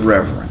degree of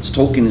reverence,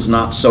 Tolkien is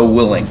not so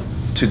willing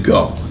to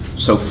go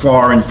so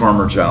far in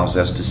Farmer Giles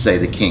as to say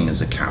the king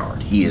is a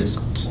coward. He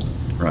isn't,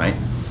 right?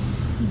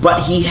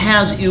 But he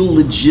has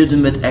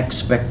illegitimate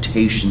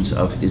expectations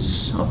of his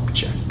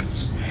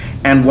subjects.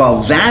 And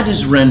while that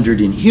is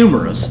rendered in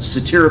humorous,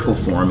 satirical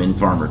form in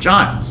Farmer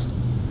Giles,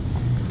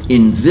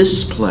 in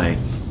this play,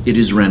 it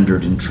is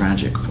rendered in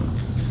tragic form.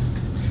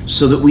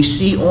 So that we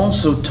see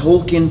also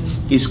Tolkien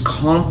is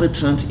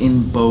competent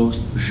in both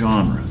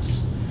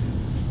genres.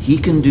 He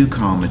can do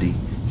comedy,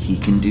 he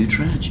can do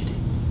tragedy,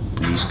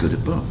 and he's good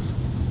at both.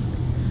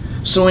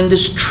 So in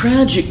this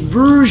tragic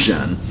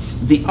version,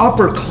 the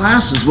upper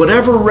classes,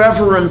 whatever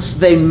reverence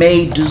they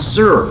may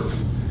deserve,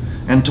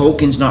 and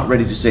Tolkien's not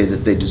ready to say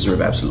that they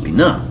deserve absolutely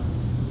none,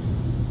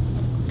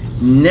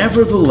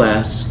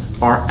 nevertheless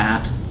are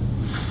at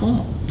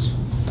fault.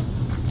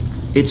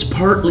 It's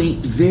partly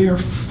their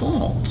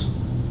fault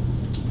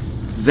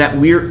that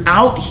we're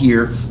out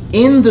here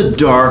in the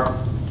dark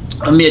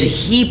amid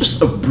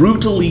heaps of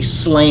brutally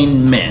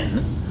slain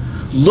men,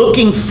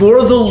 looking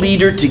for the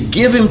leader to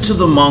give him to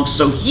the monks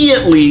so he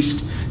at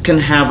least can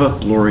have a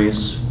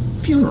glorious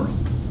funeral.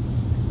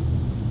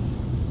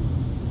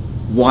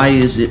 Why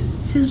is it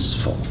his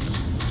fault?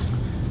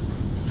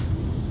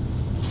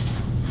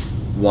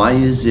 Why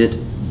is it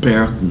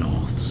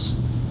Beorhtnoth's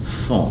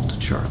fault,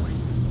 Charlie?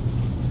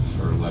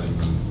 For letting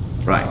them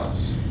Right.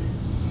 cross.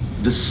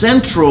 The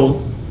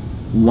central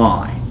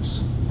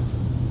lines,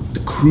 the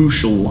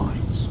crucial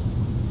lines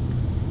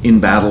in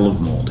Battle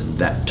of Maldon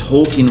that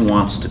Tolkien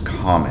wants to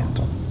comment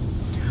on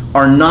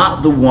are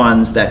not the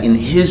ones that in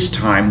his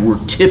time were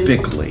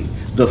typically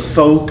the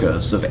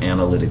focus of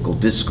analytical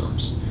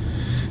discourse.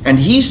 And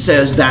he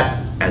says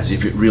that, as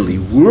if it really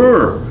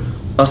were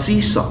a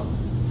seesaw,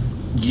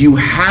 you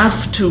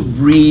have to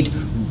read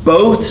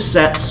both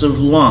sets of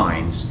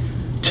lines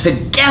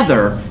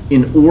together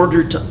in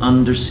order to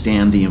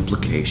understand the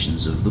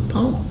implications of the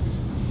poem.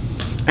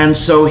 And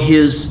so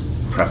his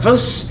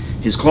preface,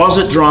 his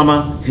closet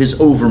drama, his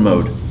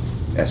overmode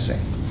essay,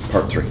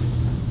 part 3.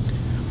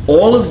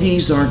 All of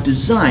these are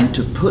designed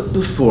to put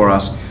before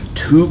us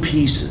two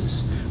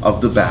pieces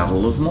of the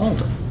Battle of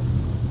Maldon.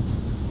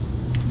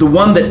 The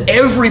one that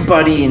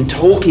everybody in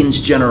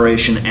Tolkien's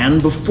generation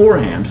and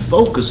beforehand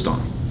focused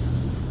on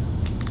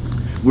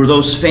were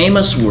those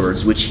famous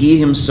words which he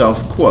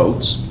himself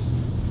quotes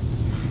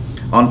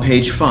on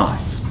page 5.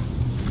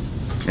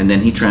 And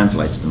then he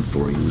translates them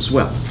for you as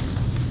well.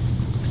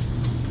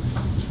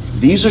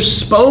 These are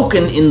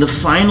spoken in the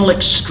final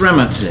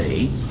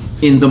extremity,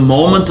 in the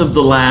moment of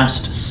the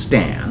last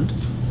stand,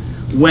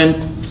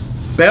 when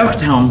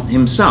Beorhtnoth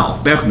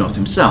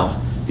himself,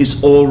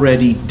 is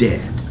already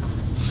dead.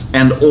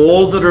 And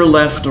all that are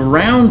left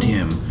around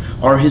him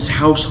are his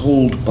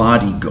household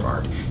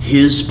bodyguard,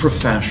 his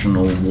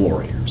professional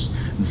warriors.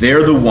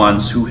 They're the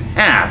ones who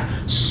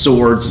have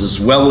swords as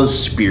well as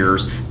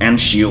spears and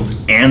shields,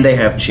 and they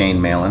have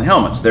chainmail and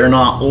helmets. They're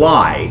not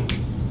like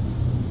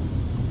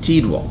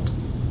Tidwald.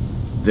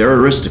 They're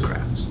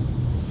aristocrats.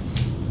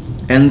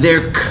 And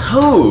their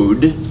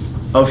code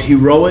of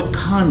heroic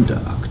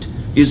conduct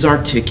is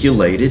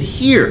articulated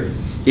here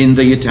in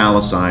the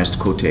italicized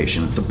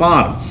quotation at the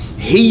bottom.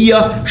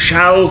 Hia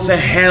shall the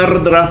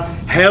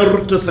herdra,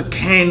 hertu the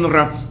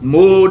kenra,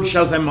 mod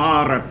shall the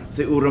mara,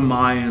 the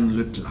uramayan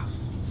lutlaf.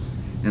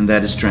 And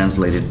that is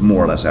translated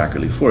more or less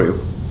accurately for you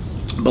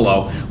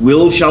below.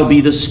 Will shall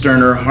be the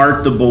sterner,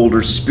 heart the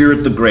bolder,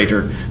 spirit the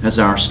greater, as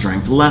our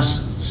strength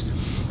lessens.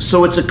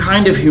 So it's a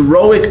kind of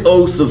heroic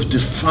oath of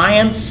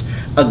defiance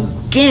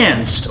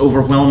against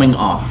overwhelming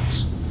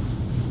odds.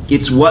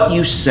 It's what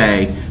you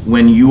say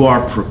when you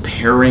are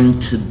preparing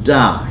to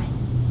die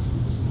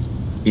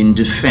in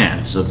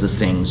defense of the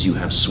things you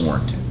have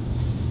sworn to.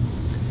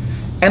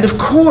 And of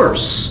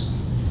course,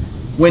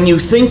 when you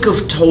think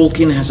of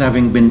Tolkien as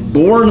having been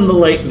born in the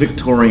late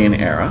Victorian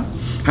era,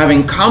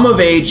 having come of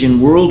age in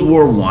World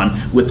War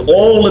I, with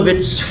all of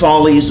its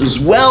follies as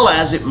well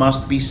as, it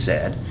must be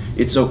said,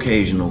 its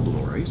occasional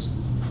glories,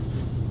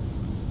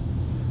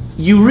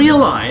 you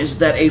realize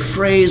that a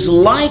phrase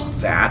like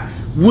that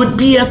would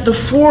be at the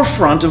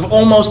forefront of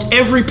almost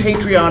every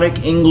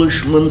patriotic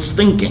Englishman's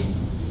thinking,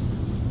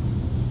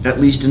 at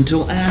least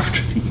until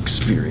after the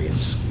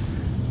experience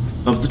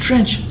of the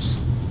trenches.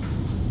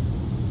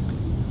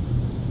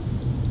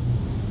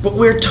 But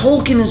where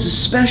Tolkien is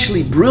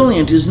especially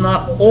brilliant is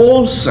not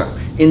also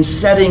in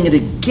setting it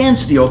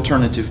against the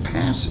alternative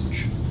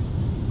passage,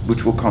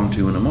 which we'll come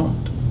to in a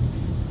moment.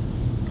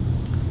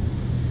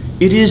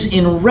 It is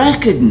in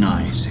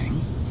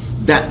recognizing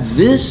that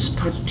this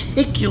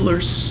particular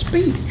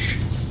speech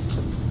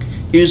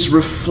is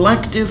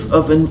reflective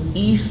of an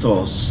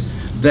ethos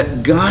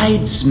that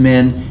guides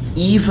men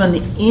even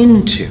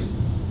into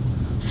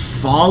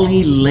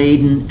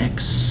folly-laden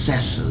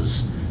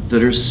excesses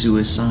that are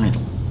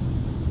suicidal.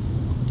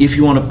 If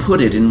you want to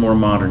put it in more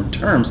modern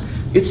terms,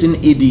 it's an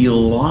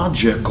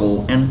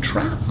ideological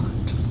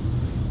entrapment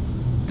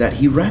that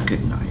he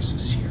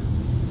recognizes here.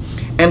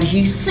 And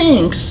he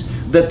thinks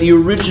that the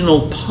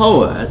original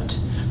poet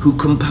who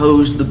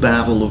composed the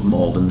Battle of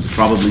Maldon,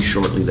 probably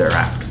shortly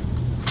thereafter,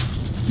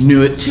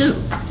 knew it too.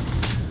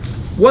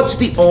 What's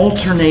the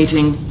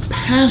alternating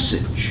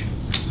passage?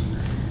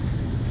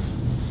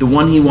 The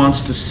one he wants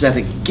to set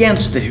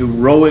against the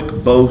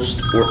heroic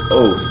boast or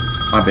oath.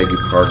 I beg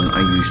your pardon, I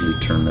usually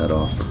turn that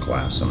off for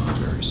class, and I'm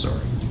very sorry.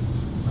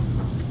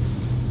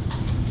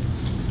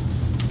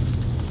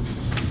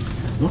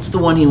 What's the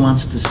one he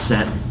wants to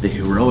set the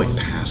heroic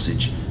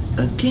passage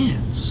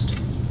against?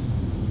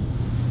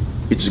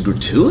 It's a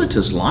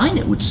gratuitous line,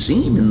 it would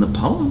seem, in the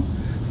poem,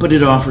 but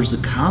it offers a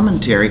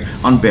commentary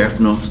on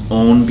Beorhtnoth's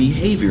own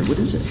behavior. What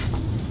is it?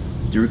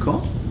 Do you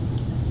recall?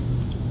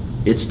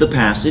 It's the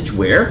passage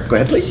where, go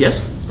ahead please,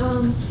 yes?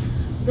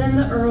 Then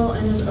the Earl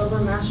and his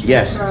overmastering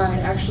Yes. pride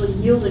actually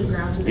yielded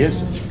ground to the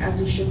Yes. enemy, as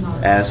he should not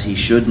have. As he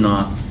should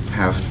not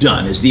have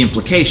done, is the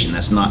implication.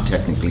 That's not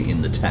technically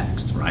in the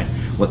text, right?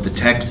 What the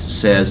text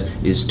says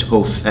is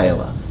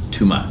tofela,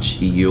 too much.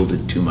 He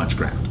yielded too much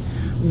ground,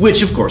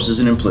 which of course is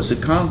an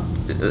implicit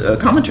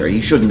commentary.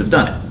 He shouldn't have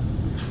done it.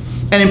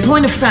 And in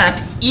point of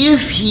fact,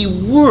 if he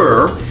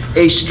were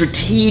a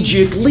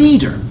strategic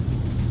leader,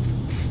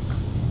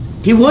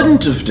 he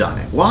wouldn't have done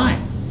it. Why?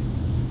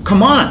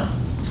 Come on,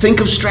 think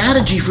of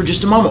strategy for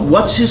just a moment.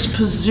 What's his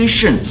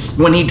position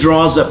when he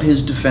draws up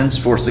his defense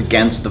force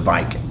against the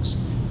Vikings?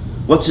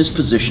 What's his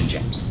position,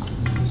 James?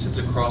 He sits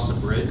across a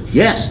bridge.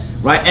 Yes,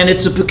 right, and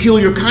it's a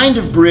peculiar kind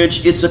of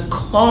bridge. It's a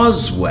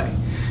causeway.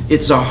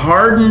 It's a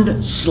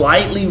hardened,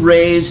 slightly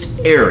raised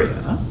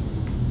area,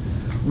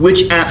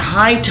 which at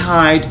high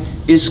tide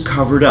is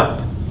covered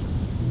up.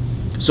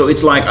 So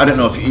it's like, I don't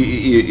know if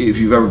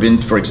you've ever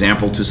been, for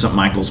example, to St.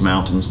 Michael's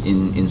Mountains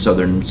in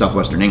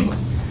southwestern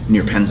England,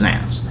 near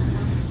Penzance.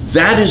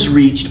 That is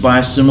reached by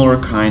a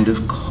similar kind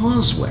of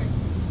causeway,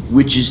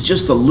 which is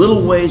just a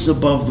little ways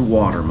above the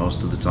water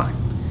most of the time.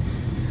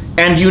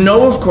 And you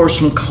know, of course,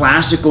 from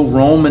classical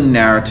Roman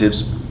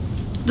narratives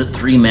that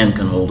 3 men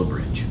can hold a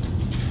bridge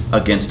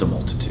against a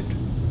multitude.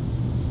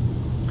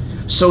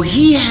 So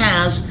he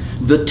has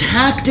the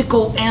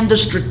tactical and the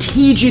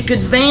strategic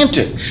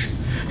advantage.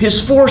 His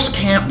force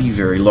can't be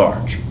very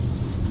large.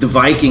 The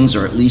Vikings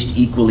are at least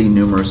equally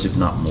numerous, if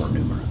not more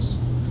numerous.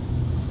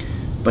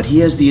 But he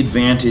has the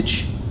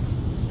advantage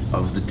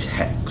of the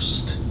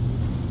text,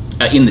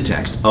 in the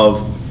text,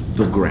 of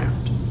the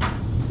ground.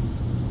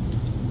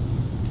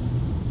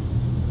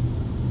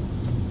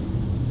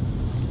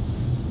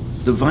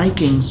 The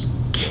Vikings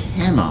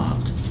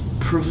cannot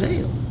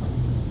prevail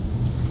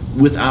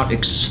without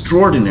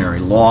extraordinary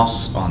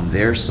loss on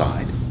their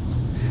side,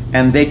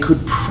 and they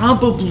could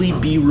probably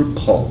be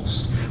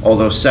repulsed,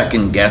 although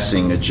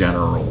second-guessing a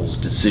general's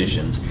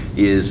decisions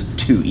is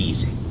too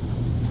easy.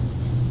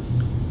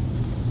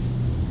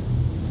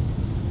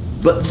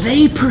 But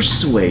they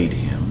persuade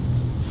him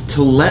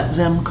to let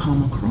them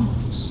come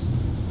across.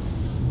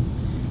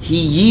 He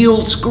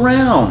yields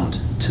ground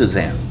to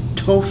them,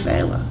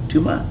 tofela,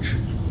 too much.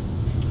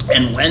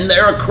 And when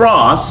they're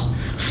across,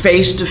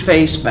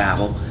 face-to-face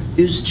battle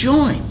is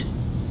joined.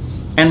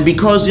 And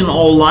because in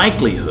all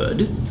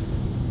likelihood,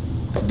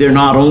 they're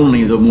not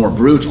only the more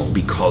brutal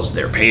because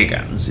they're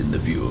pagans in the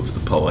view of the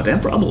poet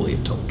and probably of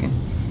Tolkien,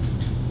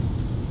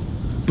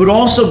 but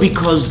also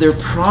because they're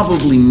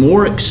probably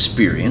more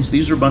experienced.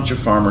 These are a bunch of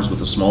farmers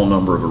with a small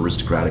number of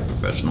aristocratic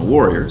professional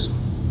warriors,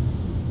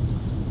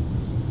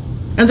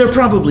 and they're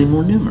probably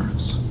more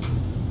numerous.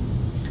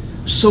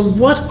 So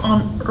what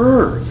on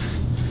earth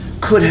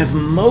could have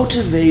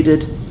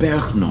motivated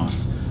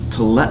Beorhtnoth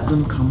to let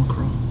them come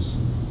across?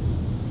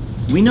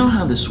 We know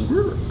how this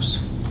works.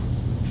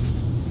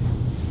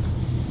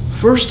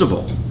 First of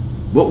all,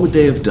 what would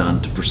they have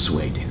done to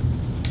persuade him?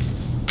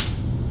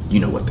 You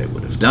know what they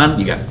would have done.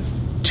 You got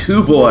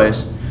two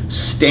boys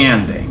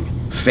standing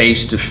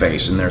face to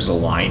face, and there's a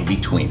line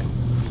between them.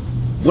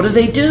 What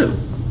do?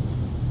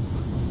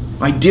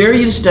 I dare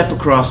you to step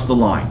across the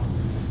line.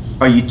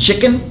 Are you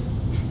chicken?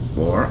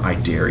 Or I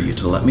dare you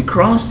to let me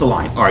cross the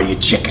line. Are you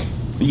chicken?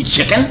 Are you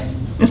chicken?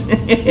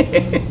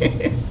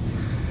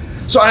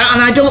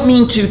 And I don't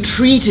mean to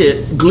treat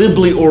it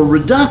glibly or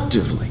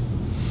reductively,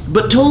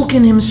 but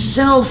Tolkien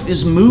himself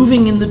is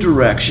moving in the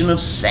direction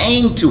of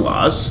saying to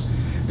us,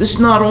 this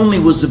not only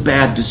was a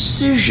bad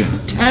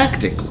decision,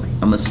 tactically,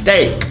 a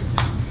mistake,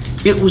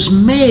 it was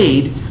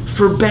made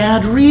for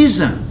bad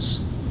reasons.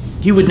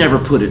 He would never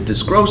put it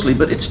this grossly,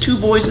 but it's two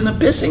boys in a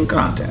pissing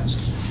contest.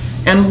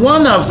 And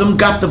one of them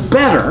got the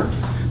better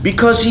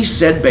because he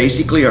said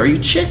basically, are you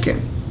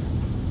chicken?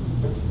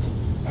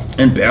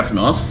 And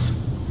Beorhtnoth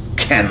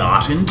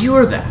cannot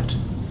endure that.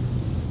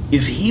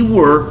 If he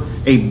were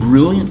a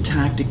brilliant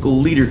tactical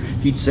leader,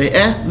 he'd say,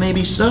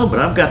 maybe so, but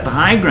I've got the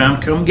high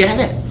ground, come get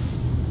it.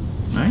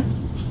 Right?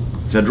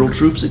 Federal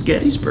troops at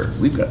Gettysburg,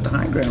 we've got the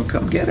high ground,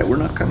 come get it, we're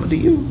not coming to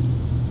you.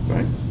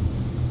 Right?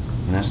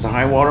 And that's the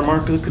high water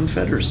mark of the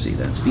Confederacy,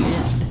 that's the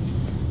end.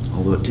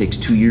 Although it takes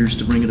 2 years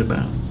to bring it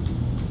about.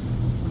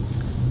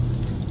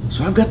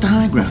 So I've got the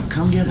high ground,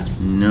 come get it.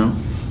 No,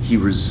 he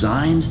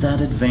resigns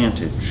that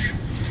advantage.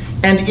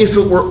 And if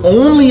it were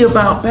only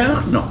about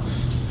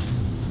Beorhtnoth,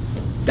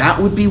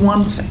 that would be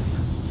one thing.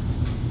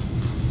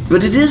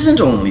 But it isn't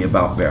only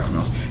about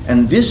Beorhtnoth.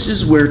 And this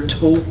is where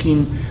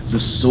Tolkien, the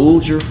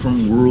soldier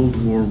from World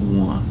War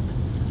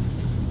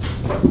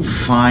I,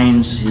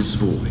 finds his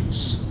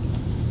voice.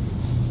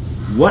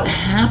 What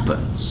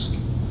happens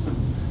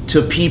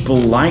to people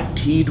like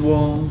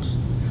Tidwald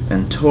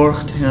and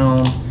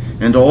Beorhthelm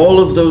and all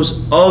of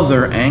those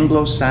other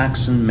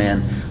Anglo-Saxon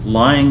men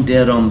lying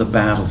dead on the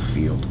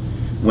battlefield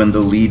when the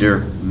leader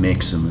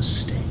makes a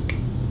mistake?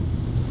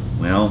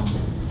 Well,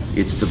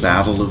 it's the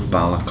Battle of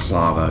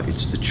Balaclava.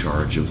 It's the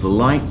charge of the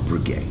Light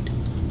Brigade.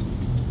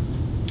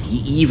 He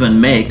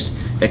even makes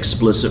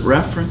explicit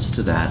reference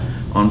to that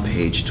on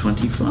page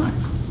 25.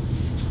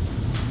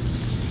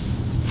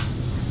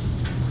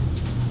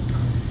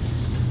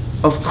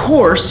 Of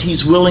course,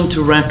 he's willing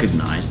to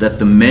recognize that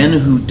the men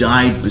who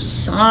died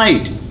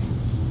beside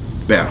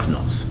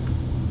Beorhtnoth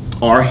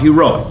are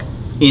heroic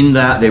in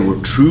that they were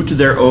true to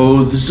their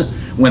oaths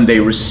when they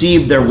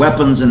received their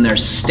weapons and their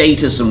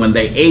status, and when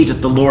they ate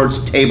at the Lord's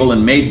table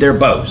and made their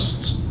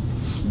boasts.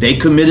 They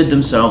committed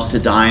themselves to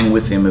dying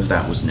with him if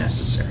that was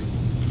necessary.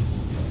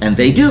 And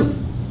they do.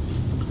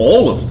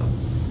 All of them.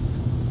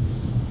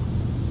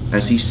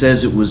 As he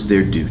says, it was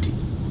their duty.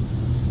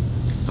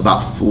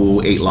 About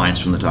 8 lines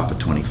from the top of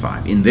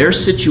 25. In their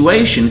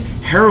situation,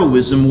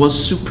 heroism was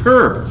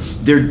superb.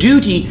 Their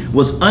duty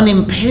was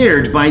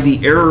unimpaired by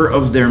the error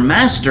of their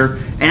master,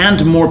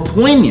 and more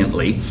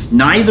poignantly,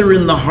 neither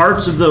in the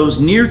hearts of those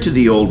near to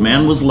the old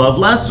man was love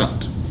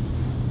lessened.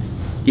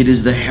 It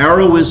is the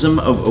heroism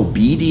of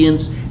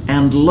obedience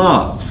and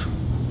love,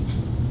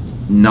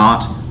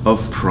 not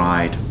of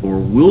pride or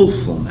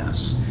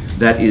willfulness,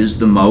 that is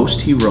the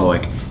most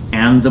heroic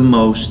and the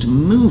most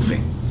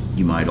moving.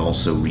 You might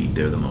also read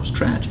there the most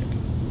tragic.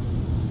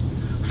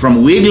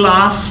 From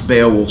Wiglaf,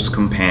 Beowulf's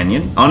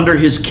companion, under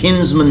his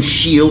kinsman's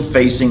shield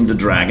facing the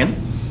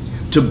dragon,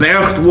 to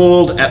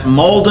Berchtwald at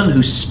Malden,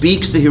 who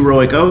speaks the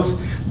heroic oath,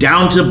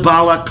 down to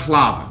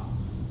Balaclava,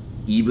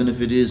 even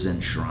if it is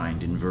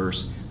enshrined in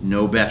verse,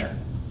 no better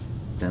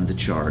than the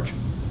charge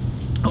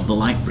of the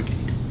Light Brigade.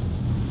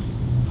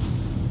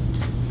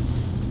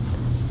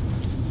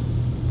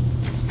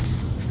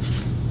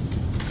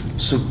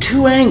 So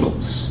 2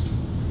 angles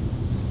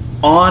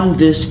on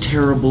this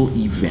terrible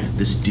event,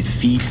 this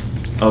defeat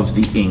of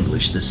the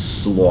English, this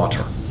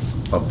slaughter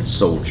of the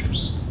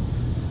soldiers.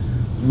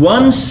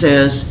 One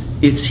says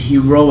it's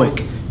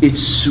heroic, it's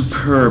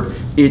superb,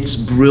 it's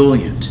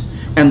brilliant.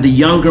 And the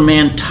younger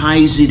man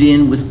ties it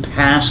in with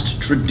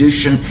past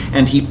tradition,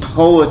 and he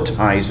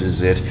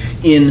poetizes it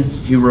in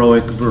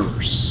heroic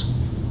verse.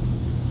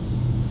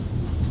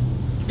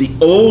 The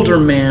older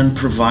man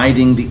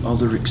providing the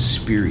other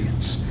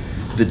experience,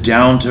 the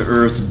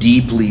down-to-earth,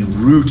 deeply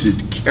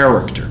rooted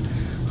character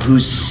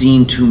who's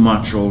seen too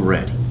much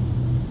already.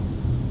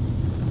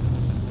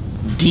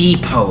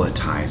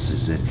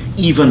 Depoetizes it,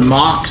 even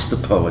mocks the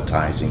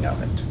poetizing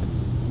of it,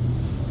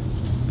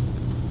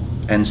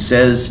 and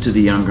says to the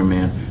younger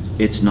man,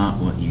 it's not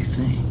what you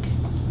think.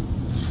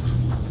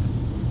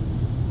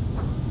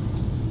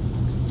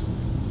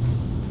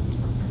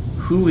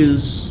 Who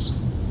is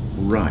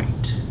right?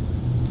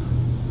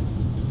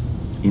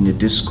 In a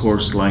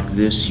discourse like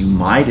this, you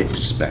might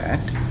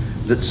expect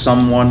that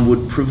someone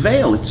would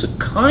prevail. It's a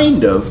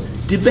kind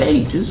of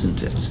debate,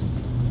 isn't it?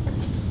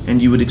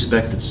 And you would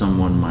expect that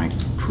someone might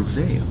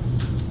prevail.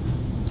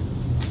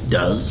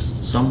 Does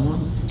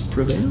someone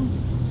prevail?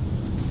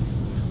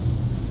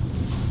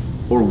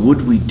 Or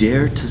would we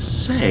dare to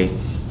say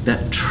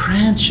that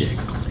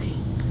tragically,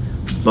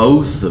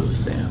 both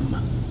of them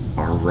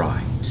are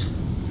right.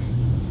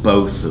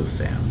 Both of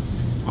them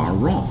are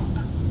wrong.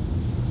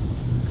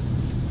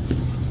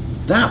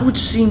 That would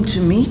seem to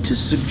me to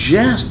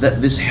suggest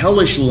that this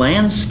hellish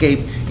landscape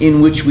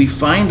in which we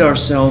find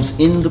ourselves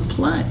in the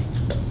play,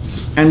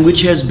 and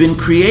which has been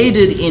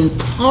created in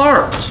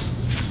part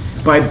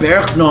by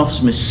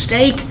Beorhtnoth's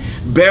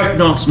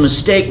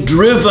mistake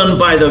driven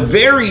by the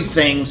very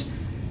things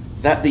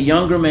that the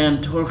younger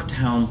man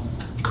Beorhthelm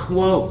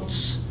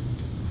quotes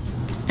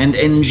and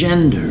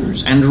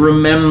engenders and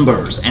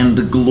remembers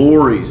and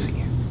glories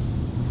in,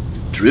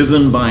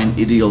 driven by an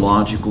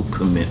ideological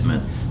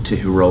commitment to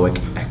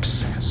heroic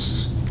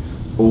excess,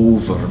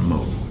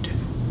 overmode,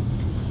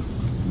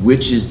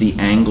 which is the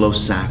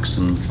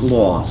Anglo-Saxon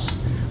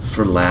gloss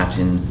for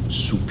Latin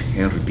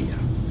superbia,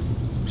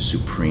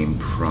 supreme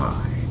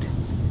pride.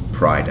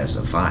 Pride as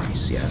a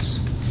vice, yes,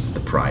 the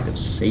pride of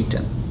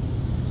Satan,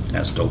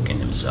 as Tolkien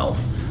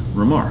himself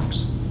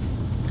remarks.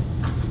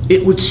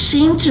 It would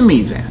seem to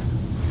me then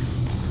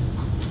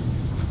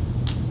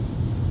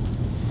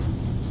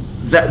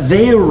that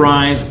they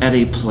arrive at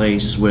a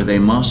place where they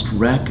must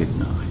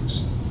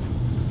recognize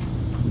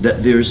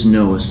that there's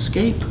no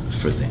escape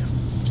for them.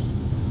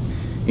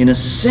 In a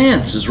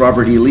sense, as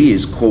Robert E. Lee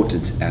is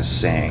quoted as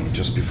saying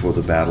just before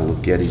the Battle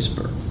of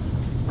Gettysburg,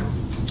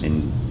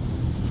 in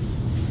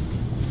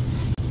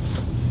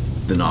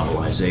the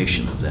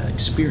novelization of that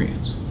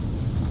experience,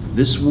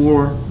 this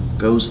war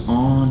goes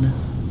on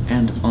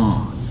and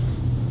on,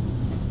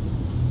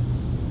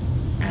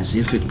 as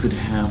if it could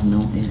have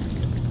no end.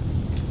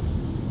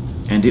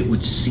 And it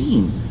would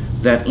seem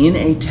that in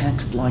a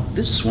text like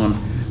this one,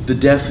 the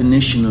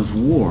definition of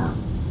war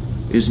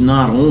is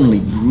not only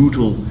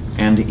brutal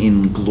and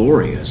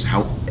inglorious,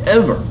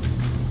 however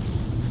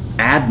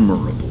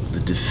admirable the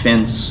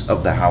defense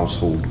of the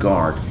household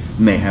guard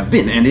may have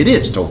been, and it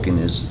is, Tolkien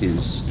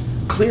is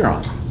clear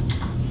on it.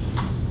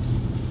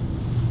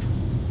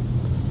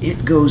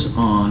 It goes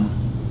on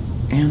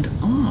and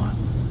on.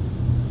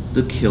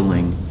 The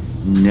killing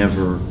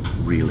never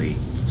really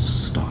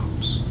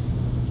stops.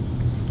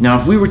 Now,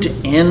 if we were to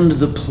end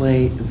the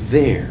play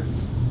there,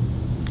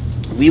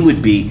 we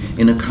would be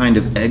in a kind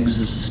of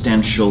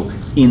existential,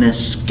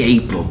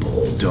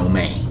 inescapable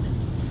domain,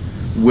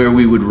 where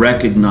we would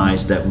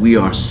recognize that we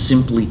are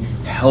simply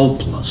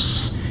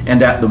helpless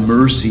and at the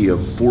mercy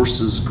of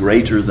forces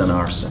greater than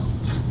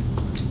ourselves.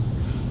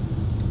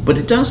 But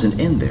it doesn't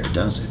end there,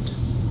 does it?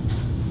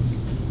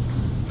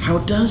 How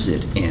does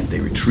it end? They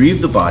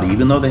retrieve the body,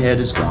 even though the head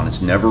is gone,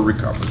 it's never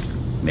recovered.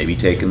 Maybe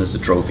taken as a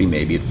trophy,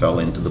 maybe it fell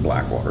into the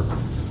Blackwater.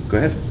 Go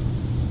ahead.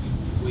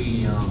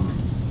 We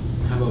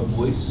have a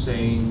voice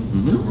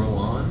saying to row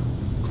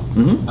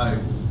on. I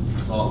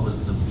thought it was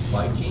the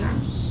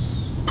Vikings.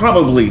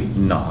 Probably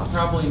not.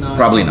 Probably not.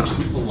 Probably It's not.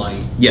 too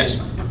polite. Yes.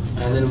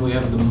 And then we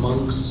have the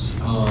monks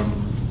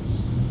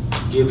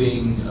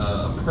giving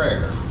a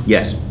prayer.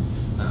 Yes.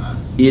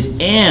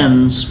 It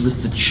ends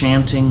with the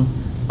chanting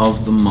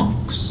of the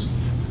monks,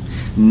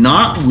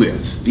 not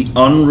with the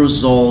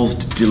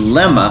unresolved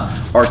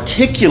dilemma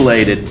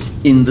articulated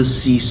in the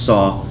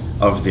seesaw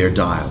of their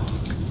dialogue.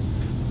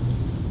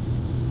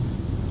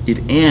 It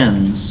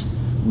ends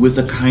with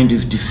a kind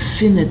of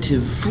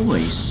definitive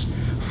voice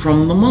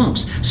from the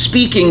monks,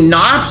 speaking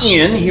not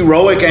in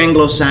heroic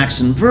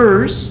Anglo-Saxon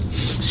verse,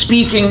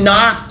 speaking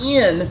not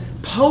in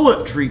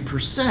poetry per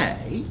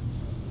se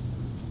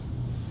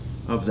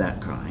of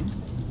that kind,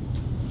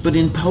 but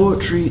in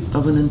poetry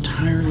of an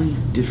entirely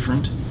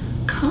different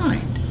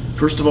kind.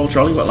 First of all,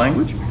 Charlie, what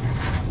language?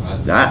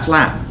 Latin. That's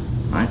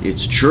Latin, right?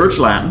 It's church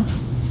Latin,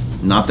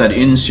 not that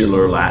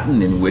insular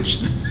Latin in which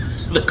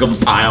the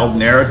compiled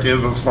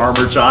narrative of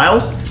Farmer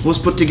Giles was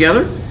put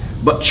together,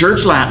 but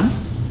church Latin.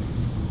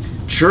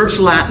 Church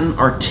Latin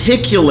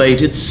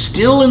articulated,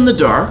 still in the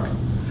dark,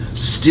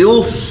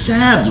 still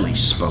sadly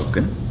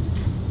spoken,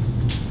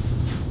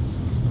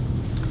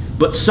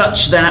 but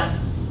such that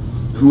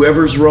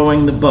whoever's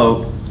rowing the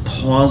boat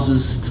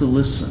pauses to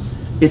listen.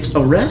 It's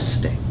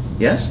arresting,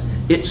 yes?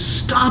 It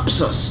stops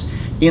us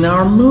in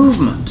our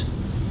movement.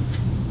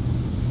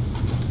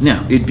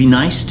 Now, it'd be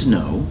nice to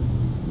know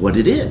what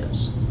it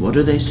is. What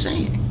are they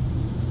saying?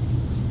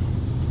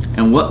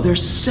 And what they're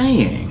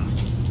saying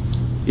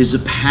is a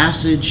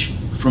passage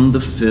from the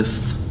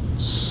 5th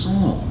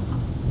Psalm.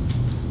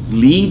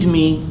 Lead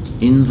me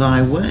in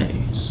thy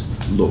ways,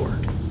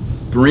 Lord.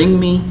 Bring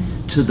me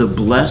to the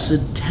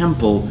blessed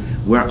temple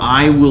where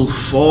I will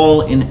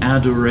fall in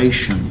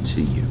adoration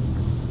to you.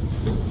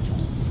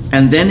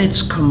 And then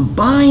it's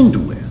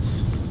combined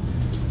with,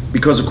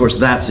 because of course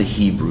that's a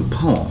Hebrew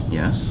poem,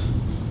 yes?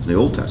 The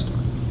Old Testament.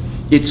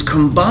 It's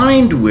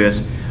combined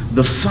with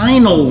the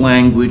final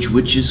language,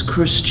 which is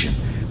Christian.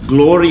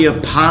 Gloria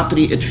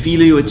Patri et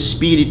Filio et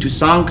Spiritu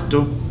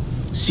Sancto,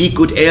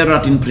 sicut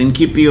erat in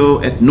principio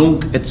et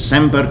nunc et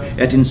semper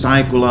et in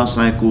saecula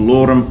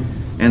saeculorum,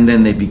 and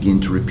then they begin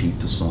to repeat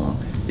the psalm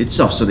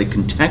itself. So they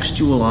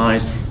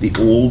contextualize the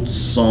old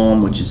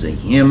psalm, which is a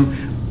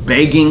hymn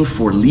begging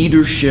for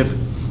leadership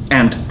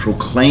and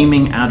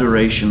proclaiming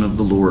adoration of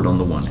the Lord on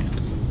the one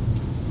hand,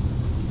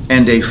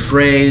 and a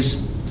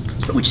phrase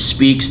which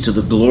speaks to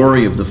the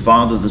glory of the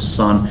Father, the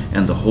Son,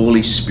 and the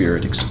Holy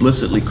Spirit,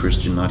 explicitly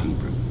Christian, not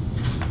Hebrew,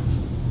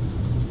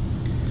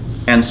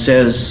 and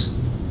says,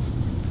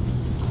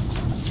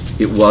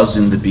 it was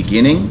in the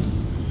beginning,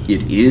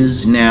 it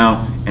is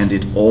now, and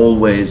it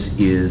always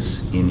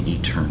is in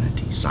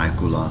eternity.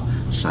 Saecula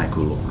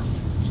saeculorum.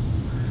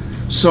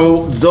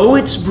 So, though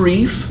it's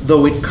brief,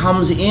 though it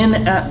comes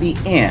in at the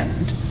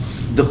end,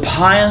 the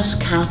pious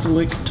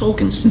Catholic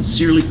Tolkien,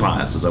 sincerely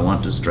pious, as I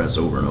want to stress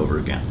over and over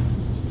again,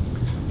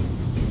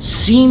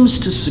 seems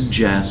to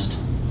suggest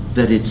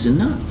that it's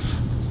enough.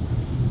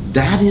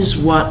 That is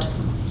what,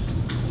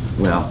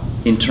 well,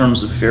 in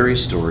terms of fairy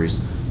stories,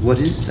 what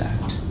is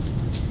that?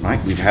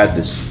 Right? We've had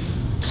this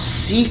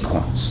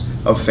sequence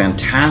of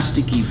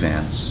fantastic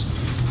events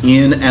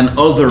in an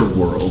other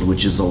world,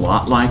 which is a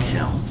lot like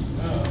hell.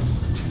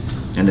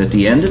 And at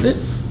the end of it,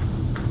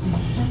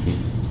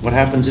 what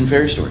happens in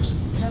fairy stories?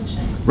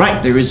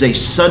 Right, there is a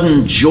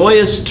sudden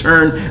joyous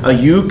turn, a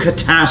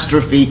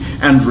eucatastrophe,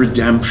 and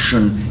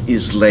redemption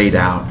is laid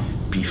out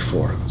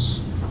before us.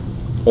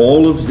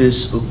 All of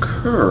this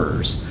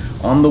occurs,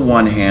 on the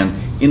one hand,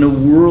 in a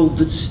world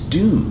that's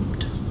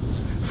doomed.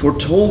 For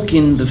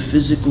Tolkien, the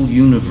physical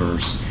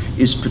universe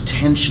is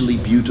potentially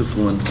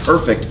beautiful and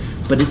perfect,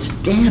 but it's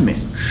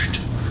damaged.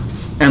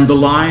 And the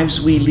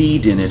lives we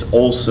lead in it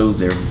also,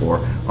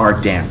 therefore, are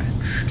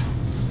damaged.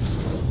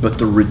 But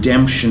the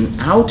redemption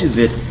out of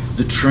it,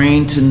 the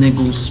train to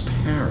Niggle's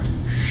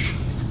parish,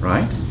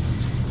 right,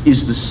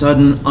 is the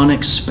sudden,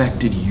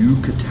 unexpected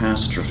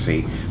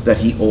eucatastrophe that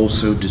he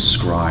also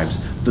describes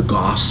the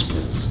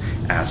Gospels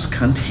as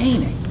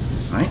containing,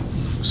 right?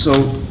 So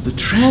the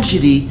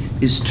tragedy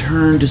is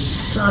turned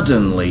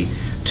suddenly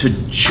to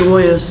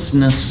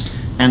joyousness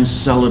and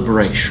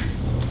celebration,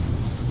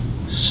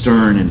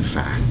 stern in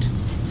fact,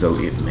 though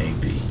it may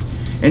be.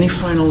 Any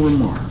final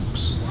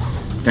remarks?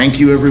 Thank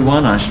you,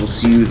 everyone. I shall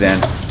see you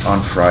then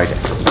on Friday.